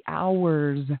compared to the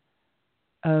hours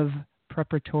of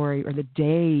preparatory, or the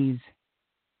days.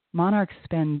 Monarchs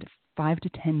spend 5 to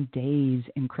 10 days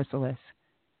in chrysalis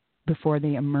before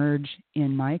they emerge,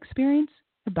 in my experience,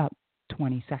 about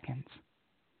 20 seconds.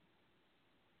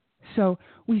 So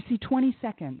we see 20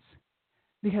 seconds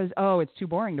because, it's too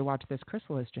boring to watch this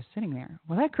chrysalis just sitting there.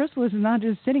 Well, that chrysalis is not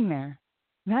just sitting there.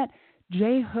 That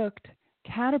J-hooked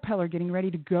caterpillar getting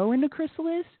ready to go into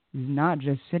chrysalis is not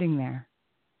just sitting there.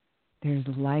 There's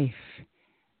life.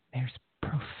 There's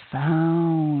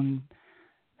profound,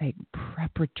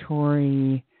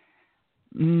 preparatory,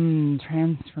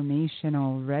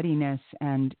 transformational readiness.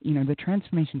 And, the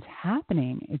transformation's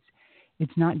happening.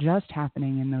 It's not just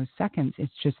happening in those seconds.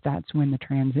 It's just that's when the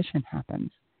transition happens.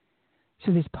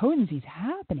 So this potency is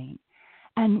happening.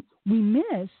 And we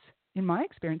miss, in my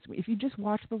experience, if you just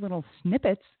watch the little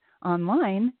snippets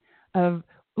online of,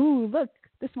 ooh, look,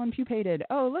 this one pupated.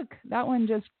 Oh, look, that one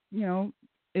just,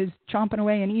 is chomping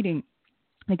away and eating.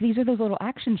 These are those little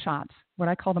action shots, what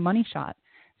I call the money shot.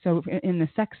 So in the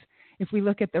sex, if we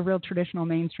look at the real traditional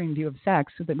mainstream view of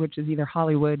sex, which is either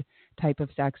Hollywood type of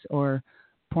sex or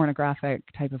pornographic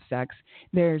type of sex,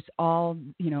 there's all,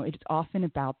 it's often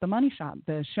about the money shot,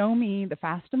 the show me, the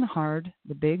fast and the hard,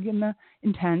 the big and the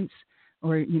intense,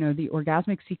 or, the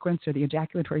orgasmic sequence or the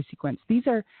ejaculatory sequence. These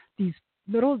are these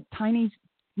little tiny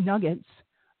nuggets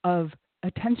of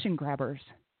attention grabbers.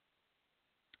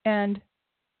 And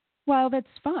while that's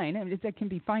fine, it can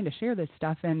be fine to share this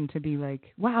stuff and to be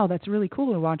like, wow, that's really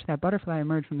cool to watch that butterfly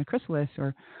emerge from the chrysalis,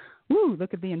 or, woo,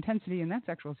 look at the intensity in that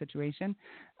sexual situation.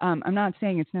 I'm not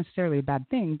saying it's necessarily a bad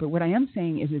thing, but what I am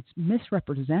saying is it's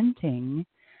misrepresenting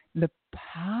the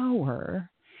power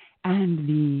and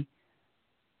the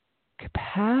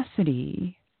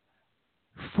capacity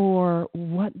for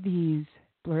what these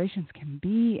explorations can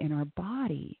be in our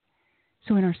body.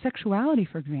 So in our sexuality,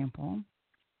 for example,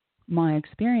 my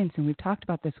experience, and we've talked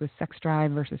about this with sex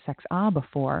drive versus sex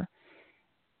before,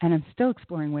 and I'm still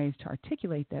exploring ways to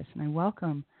articulate this, and I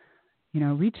welcome,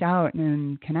 reach out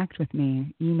and connect with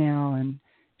me, email and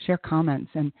share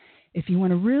comments. And if you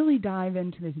want to really dive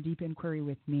into this deep inquiry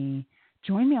with me,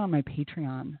 join me on my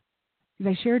Patreon,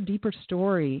 because I share a deeper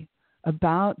story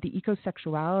about the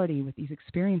ecosexuality with these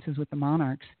experiences with the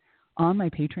monarchs on my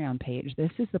Patreon page. This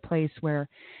is the place where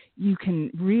you can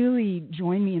really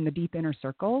join me in the deep inner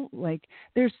circle. Like,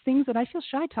 there's things that I feel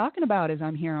shy talking about as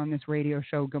I'm here on this radio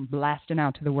show blasting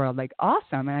out to the world. Like,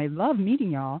 awesome. And I love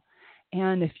meeting y'all.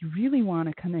 And if you really want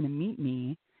to come in and meet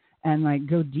me and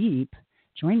go deep,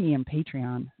 join me on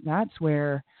Patreon. That's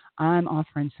where I'm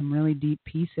offering some really deep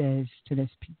pieces to this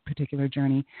particular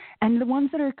journey. And the ones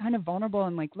that are kind of vulnerable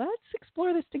and let's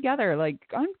explore this together.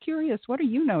 I'm curious, what are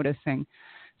you noticing?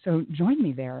 So join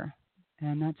me there.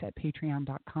 And that's at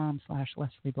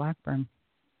patreon.com/Leslie Blackburn.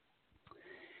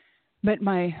 But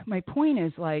my point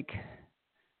is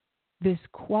this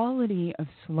quality of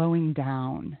slowing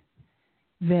down,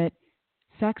 that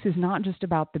sex is not just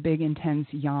about the big, intense,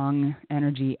 young,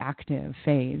 energy, active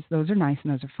phase. Those are nice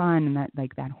and those are fun, and that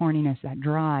that horniness, that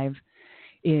drive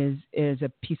is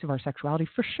a piece of our sexuality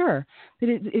for sure. But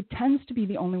it tends to be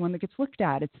the only one that gets looked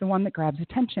at. It's the one that grabs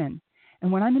attention.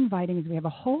 And what I'm inviting is we have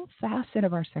a whole facet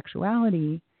of our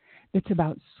sexuality that's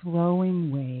about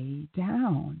slowing way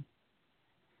down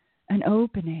and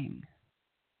opening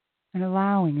and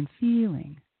allowing and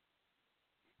feeling.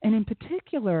 And in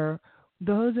particular,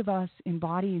 those of us in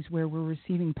bodies where we're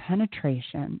receiving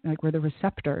penetration, we're the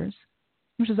receptors,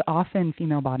 which is often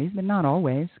female bodies, but not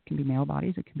always. It can be male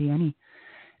bodies. It can be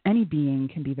any being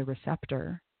can be the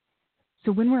receptor.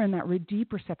 So when we're in that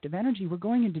deep receptive energy, we're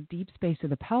going into deep space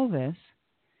of the pelvis.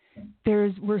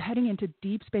 We're heading into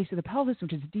deep space of the pelvis,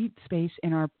 which is deep space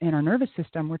in our nervous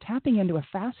system. We're tapping into a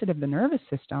facet of the nervous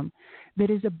system that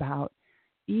is about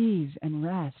ease and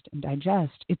rest and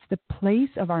digest. It's the place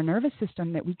of our nervous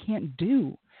system that we can't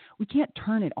do. We can't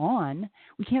turn it on.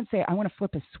 We can't say, I want to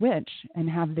flip a switch and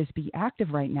have this be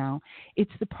active right now.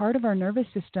 It's the part of our nervous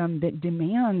system that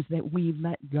demands that we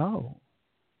let go.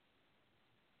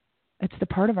 It's the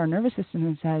part of our nervous system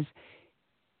that says,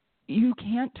 you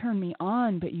can't turn me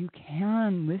on, but you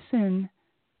can listen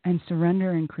and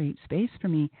surrender and create space for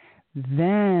me.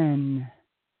 Then,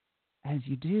 as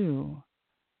you do,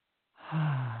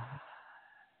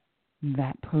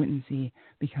 that potency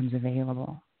becomes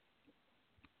available.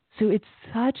 So it's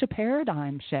such a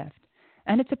paradigm shift,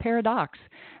 and it's a paradox.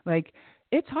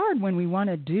 It's hard when we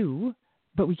want to do,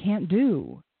 but we can't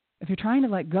do. If you're trying to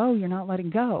let go, you're not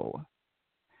letting go.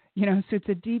 So it's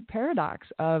a deep paradox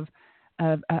of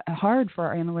hard for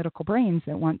our analytical brains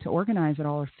that want to organize it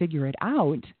all or figure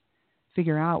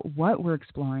out what we're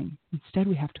exploring. Instead,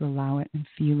 we have to allow it and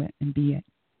feel it and be it.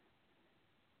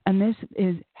 And this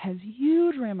has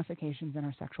huge ramifications in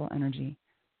our sexual energy.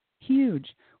 Huge.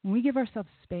 When we give ourselves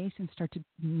space and start to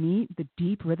meet the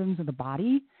deep rhythms of the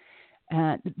body,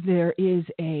 there is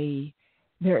an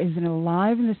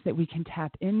aliveness that we can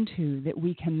tap into, that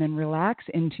we can then relax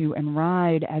into and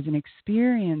ride as an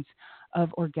experience of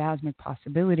orgasmic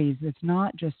possibilities. That's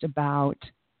not just about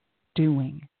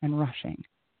doing and rushing.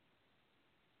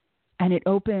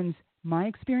 And my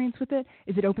experience with it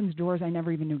is it opens doors I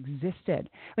never even knew existed.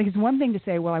 It's one thing to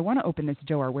say, well, I want to open this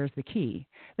door. Where's the key?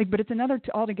 But it's another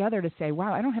altogether to say,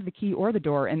 wow, I don't have the key or the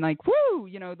door. And woo,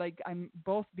 I'm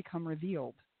both become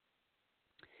revealed.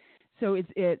 So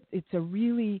it's a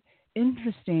really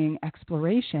interesting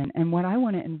exploration. And what I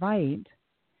want to invite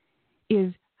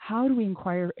is, how do we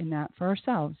inquire in that for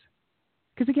ourselves?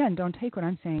 Because again, don't take what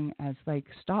I'm saying as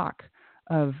stock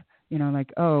of,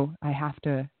 oh, I have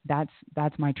to,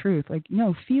 that's my truth.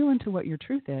 No, feel into what your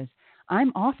truth is.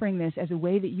 I'm offering this as a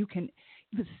way that you can,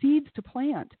 the seeds to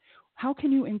plant. How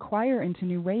can you inquire into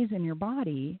new ways in your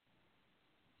body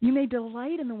You may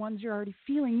delight in the ones you're already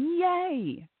feeling.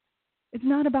 Yay! It's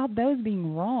not about those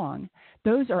being wrong.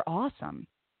 Those are awesome.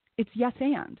 It's yes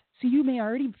and. So you may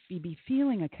already be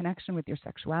feeling a connection with your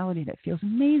sexuality that feels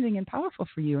amazing and powerful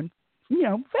for you. And,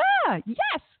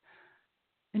 yes,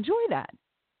 enjoy that.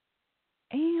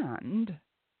 And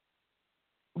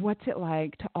what's it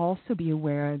like to also be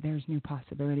aware there's new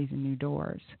possibilities and new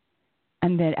doors?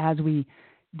 And that as we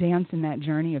dance in that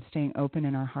journey of staying open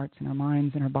in our hearts and our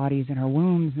minds and our bodies and our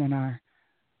wombs and our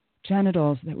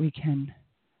genitals, that we can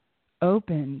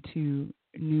open to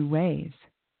new ways.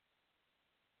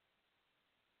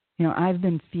 I've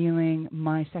been feeling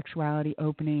my sexuality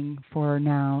opening for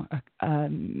now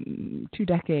 2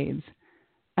 decades,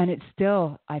 and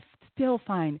I still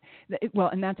find that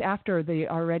and that's after the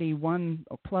already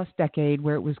 1+ decade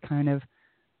where it was kind of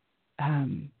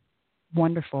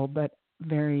wonderful, but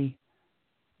very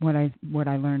what I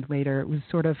learned later, it was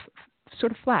sort of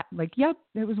flat. Like, yep,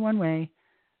 it was one way,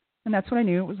 and that's what I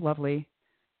knew. It was lovely,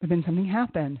 but then something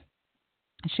happened.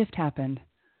 A shift happened.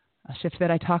 A shift that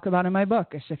I talk about in my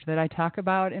book, a shift that I talk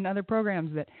about in other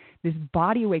programs, that this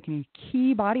body awakening,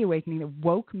 key body awakening that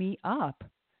woke me up,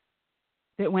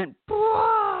 that went,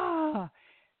 I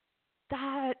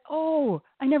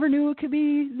never knew it could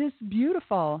be this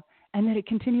beautiful, and that it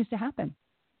continues to happen.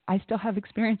 I still have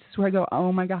experiences where I go,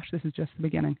 oh my gosh, this is just the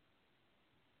beginning.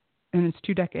 And it's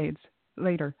 2 decades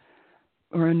later,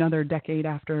 or another decade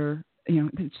after,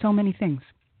 so many things.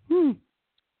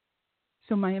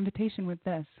 So my invitation with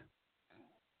this,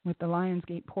 with the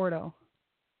Lionsgate portal,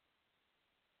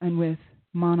 and with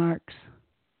monarchs,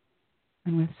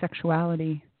 and with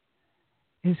sexuality,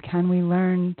 is can we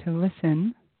learn to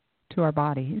listen to our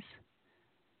bodies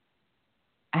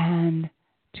and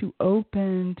to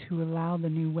open, to allow the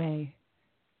new way?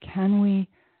 Can we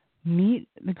meet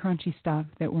the crunchy stuff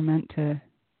that we're meant to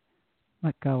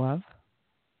let go of,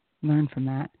 learn from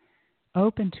that,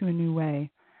 open to a new way,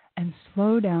 and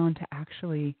slow down to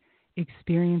actually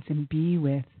experience and be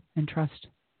with and trust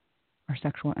our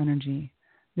sexual energy,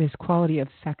 this quality of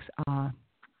sex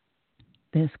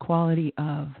this quality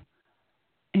of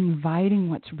inviting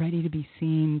what's ready to be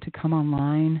seen to come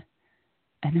online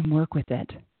and then work with it.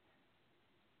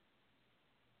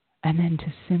 And then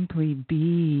to simply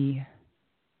be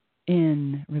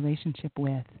in relationship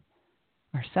with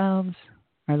ourselves,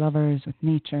 our lovers, with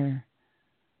nature,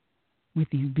 with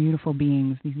these beautiful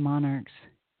beings, these monarchs.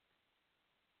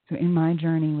 So in my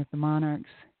journey with the monarchs,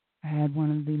 I had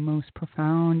one of the most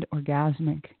profound,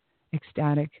 orgasmic,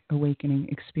 ecstatic awakening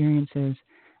experiences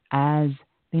as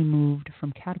they moved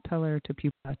from caterpillar to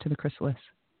pupa to the chrysalis.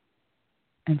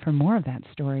 And for more of that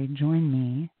story, join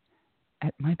me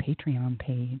at my Patreon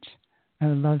page. I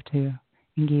would love to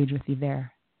engage with you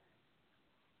there.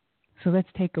 So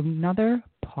let's take another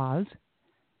pause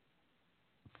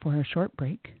for a short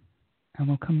break, and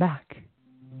we'll come back.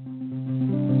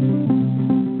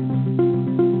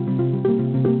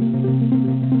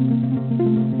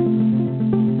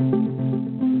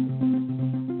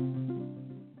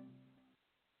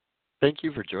 Thank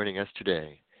you for joining us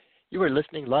today. You are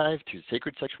listening live to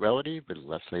Sacred Sexuality with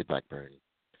Leslie Blackburn.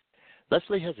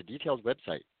 Leslie has a detailed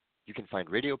website. You can find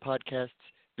radio podcasts,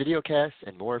 videocasts,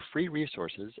 and more free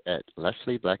resources at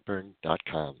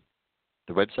leslieblackburn.com.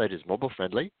 The website is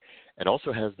mobile-friendly and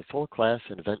also has the full class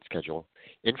and event schedule,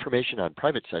 information on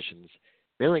private sessions,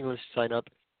 mailing list sign-up,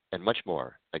 and much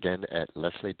more, again at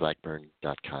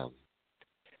leslieblackburn.com.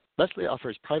 Leslie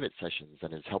offers private sessions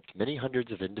and has helped many hundreds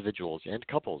of individuals and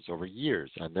couples over years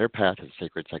on their path of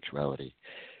sacred sexuality.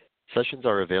 Sessions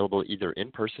are available either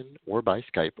in person or by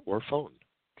Skype or phone.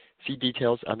 See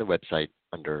details on the website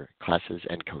under Classes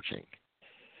and Coaching.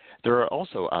 There are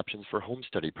also options for home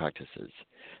study practices.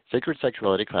 Sacred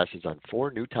Sexuality classes on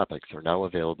 4 new topics are now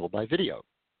available by video.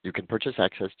 You can purchase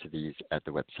access to these at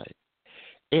the website.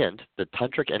 And the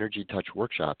Tantric Energy Touch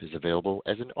Workshop is available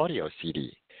as an audio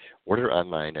CD. Order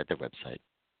online at the website.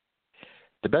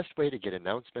 The best way to get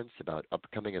announcements about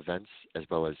upcoming events, as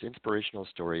well as inspirational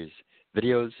stories,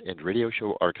 videos, and radio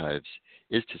show archives,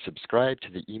 is to subscribe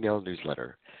to the email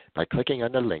newsletter by clicking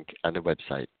on the link on the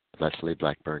website,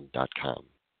 leslieblackburn.com.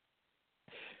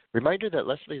 Reminder that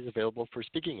Leslie is available for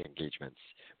speaking engagements.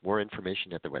 More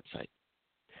information at the website.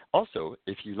 Also,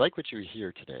 if you like what you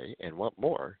hear today and want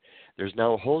more, there's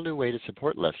now a whole new way to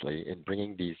support Leslie in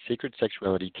bringing these sacred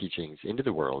sexuality teachings into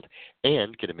the world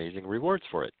and get amazing rewards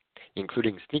for it,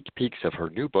 including sneak peeks of her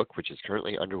new book, which is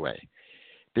currently underway.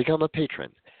 Become a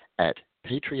patron at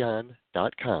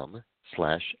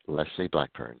patreon.com/Leslie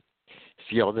Blackburn.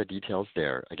 See all the details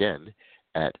there, again,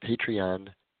 at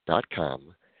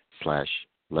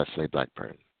patreon.com/Leslie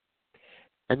Blackburn.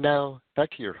 And now,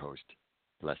 back to your host,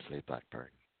 Leslie Blackburn.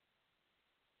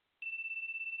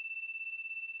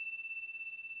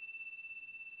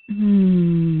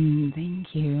 Thank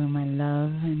you, my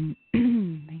love, and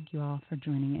thank you all for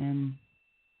joining in.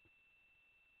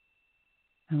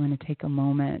 I want to take a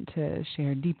moment to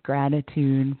share deep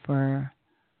gratitude for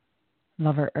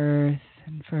Lover Earth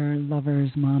and for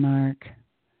Lover's Monarch,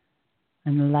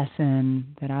 and the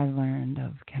lesson that I've learned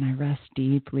of, can I rest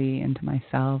deeply into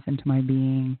myself, into my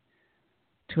being,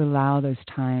 to allow those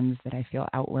times that I feel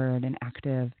outward and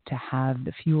active to have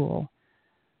the fuel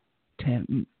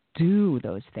to do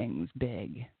those things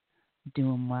big, do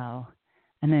them well.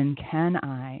 And then can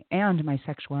I, and my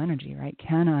sexual energy, right?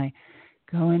 Can I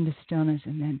go into stillness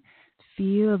and then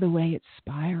feel the way it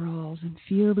spirals and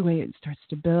feel the way it starts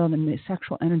to build, and the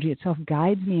sexual energy itself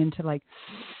guides me into like,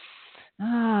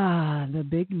 the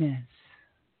bigness.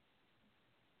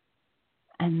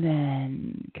 And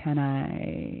then can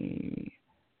I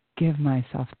give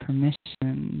myself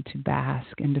permission to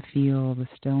bask and to feel the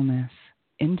stillness,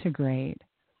 integrate,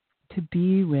 to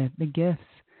be with the gifts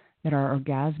that our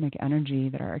orgasmic energy,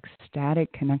 that our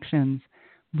ecstatic connections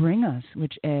bring us,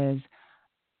 which is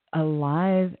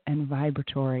alive and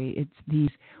vibratory. It's these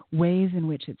ways in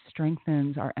which it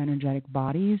strengthens our energetic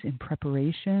bodies in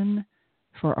preparation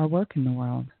for our work in the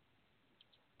world.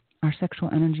 Our sexual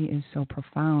energy is so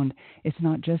profound. It's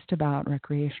not just about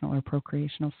recreational or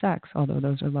procreational sex, although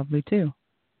those are lovely too.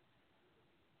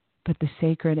 But the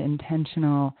sacred,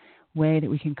 intentional way that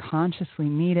we can consciously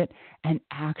meet it and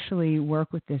actually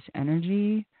work with this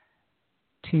energy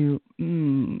to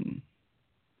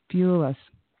fuel us,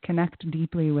 connect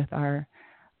deeply with our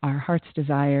heart's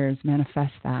desires,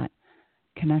 manifest that,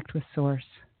 connect with Source,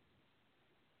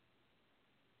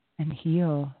 and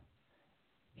heal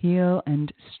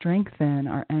and strengthen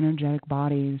our energetic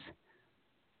bodies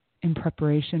in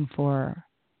preparation for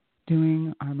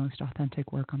doing our most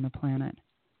authentic work on the planet.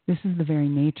 This is the very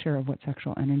nature of what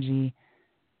sexual energy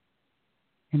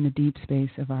in the deep space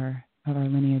of our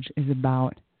lineage is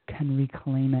about. Can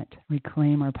reclaim it,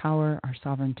 reclaim our power, our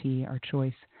sovereignty, our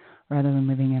choice, rather than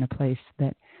living in a place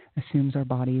that assumes our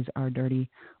bodies are dirty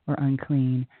or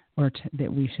unclean, or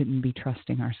that we shouldn't be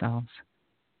trusting ourselves.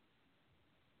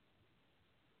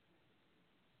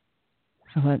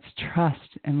 So let's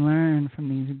trust and learn from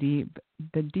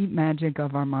the deep magic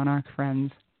of our monarch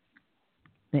friends,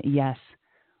 that yes,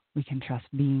 we can trust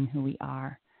being who we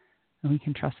are, and we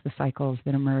can trust the cycles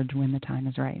that emerge when the time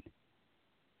is right.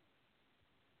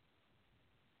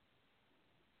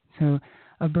 So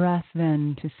a breath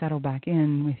then to settle back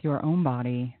in with your own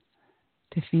body,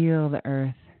 to feel the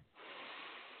earth,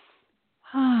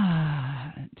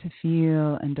 to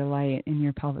feel and delight in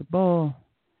your pelvic bowl.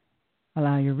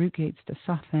 Allow your root gates to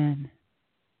soften,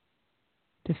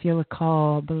 to feel a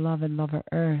call, beloved Lover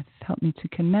Earth, help me to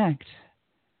connect,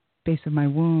 base of my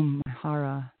womb, my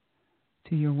hara,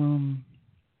 to your womb,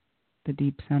 the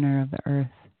deep center of the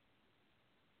earth.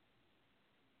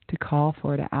 To call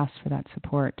for, to ask for that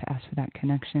support, to ask for that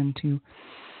connection, to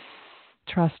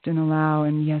trust and allow,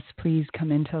 and yes, please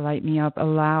come in to light me up.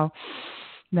 Allow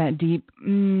that deep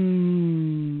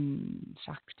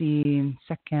Shakti,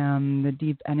 Sekam, the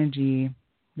deep energy,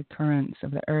 the currents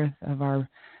of the earth, of our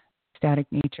static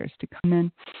natures to come in,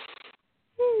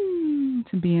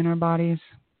 to be in our bodies,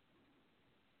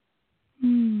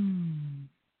 and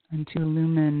to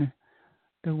illumine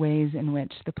the ways in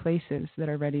which the places that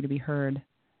are ready to be heard.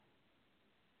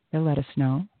 They'll let us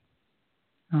know.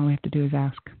 All we have to do is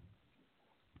ask.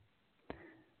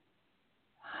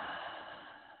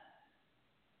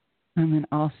 And then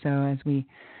also, as we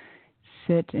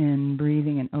sit in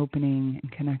breathing and opening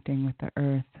and connecting with the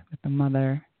earth, with the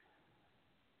mother,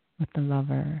 with the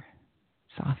lover,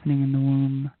 softening in the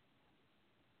womb,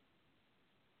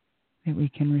 that we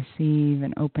can receive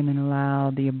and open and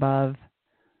allow the above,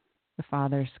 the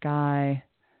Father, sky,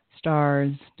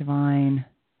 stars, divine,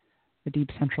 the deep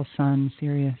central sun,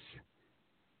 Sirius,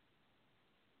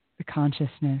 the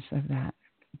consciousness of that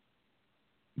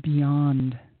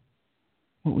beyond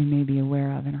what we may be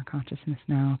aware of in our consciousness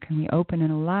now. Can we open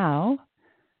and allow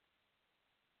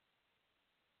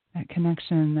that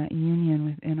connection, that union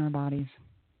within our bodies?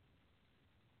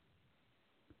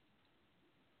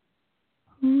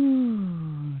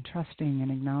 Trusting and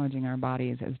acknowledging our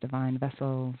bodies as divine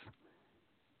vessels,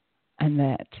 and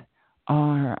that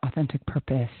our authentic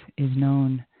purpose is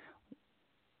known.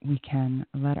 We can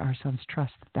let ourselves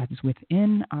trust that is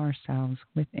within ourselves,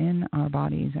 within our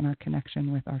bodies, and our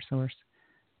connection with our source.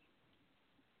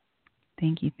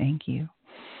 Thank you, thank you.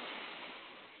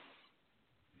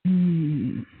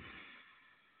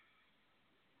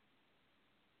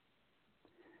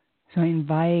 So I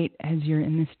invite, as you're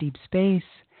in this deep space,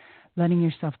 letting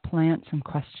yourself plant some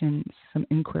questions, some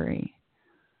inquiry.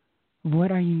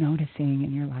 What are you noticing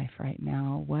in your life right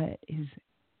now? What is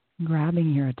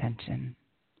grabbing your attention?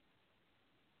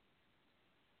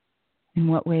 In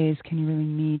what ways can you really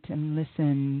meet and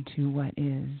listen to what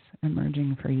is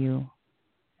emerging for you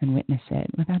and witness it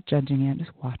without judging it,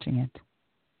 just watching it?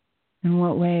 In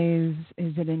what ways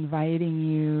is it inviting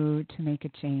you to make a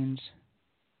change?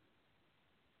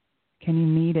 Can you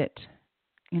meet it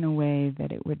in a way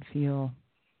that it would feel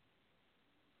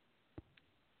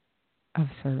of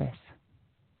service?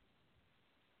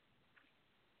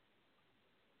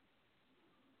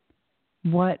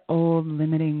 What old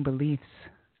limiting beliefs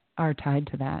are tied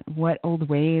to that? What old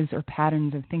ways or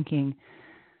patterns of thinking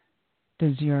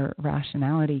does your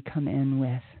rationality come in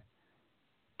with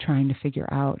trying to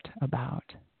figure out about?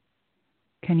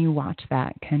 Can you watch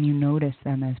that? Can you notice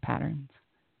them as patterns?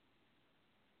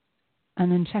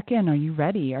 And then check in. Are you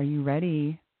ready? Are you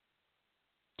ready?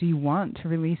 Do you want to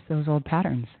release those old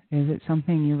patterns? Is it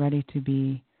something you're ready to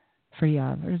be free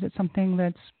of? Or is it something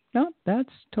that's, no, that's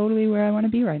totally where I want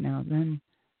to be right now? Then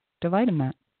delight in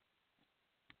that.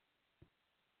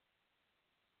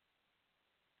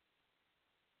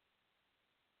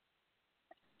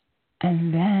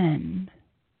 And then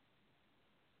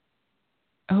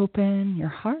open your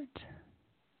heart.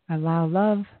 Allow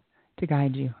love to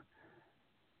guide you.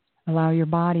 Allow your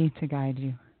body to guide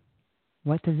you.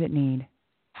 What does it need?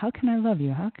 How can I love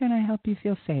you? How can I help you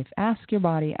feel safe? Ask your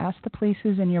body. Ask the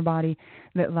places in your body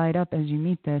that light up as you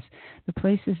meet this, the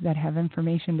places that have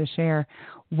information to share.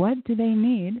 What do they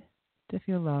need to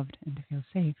feel loved and to feel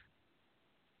safe?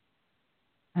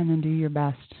 And then do your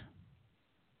best.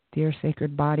 Dear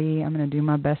sacred body, I'm going to do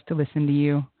my best to listen to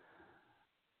you.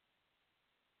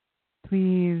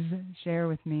 Please share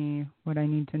with me what I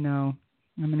need to know.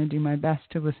 I'm going to do my best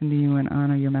to listen to you and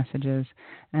honor your messages.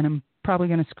 And I'm probably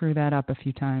going to screw that up a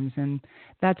few times, and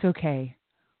that's okay.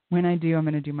 When I do, I'm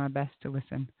going to do my best to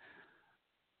listen.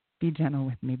 Be gentle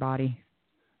with me, body.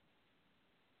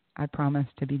 I promise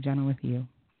to be gentle with you.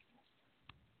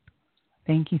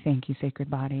 Thank you, sacred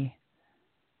body.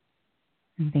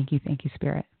 And thank you,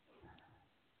 spirit.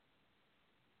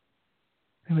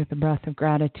 So with a breath of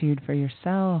gratitude for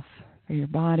yourself, for your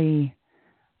body,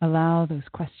 allow those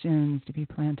questions to be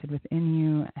planted within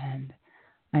you, and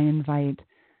I invite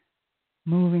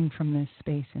moving from this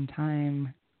space and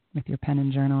time with your pen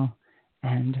and journal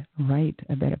and write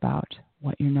a bit about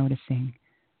what you're noticing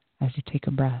as you take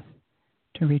a breath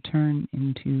to return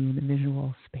into the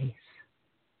visual space.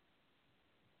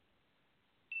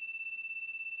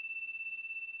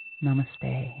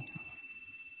 Namaste.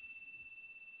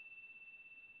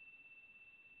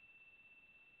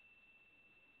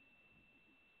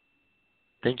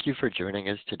 Thank you for joining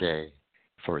us today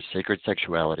for Sacred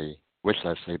Sexuality with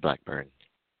Leslie Blackburn.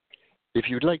 If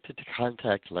you'd like to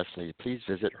contact Leslie, please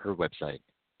visit her website,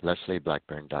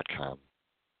 leslieblackburn.com.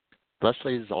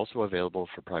 Leslie is also available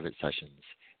for private sessions,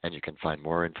 and you can find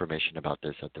more information about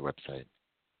this at the website.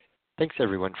 Thanks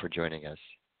everyone for joining us,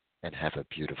 and have a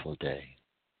beautiful day.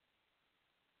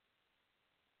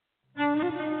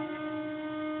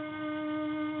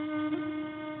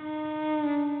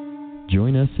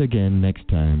 Join us again next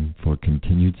time for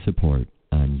continued support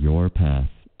on your path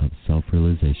of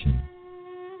self-realization.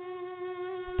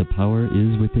 The power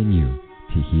is within you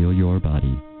to heal your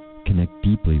body, connect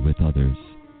deeply with others,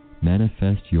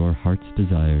 manifest your heart's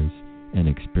desires, and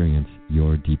experience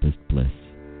your deepest bliss.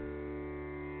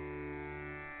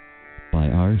 By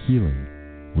our healing,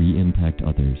 we impact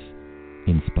others,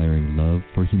 inspiring love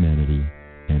for humanity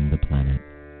and the planet.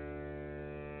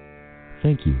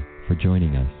 Thank you for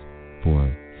joining us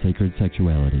for Sacred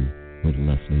Sexuality with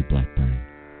Leslie Blackburn.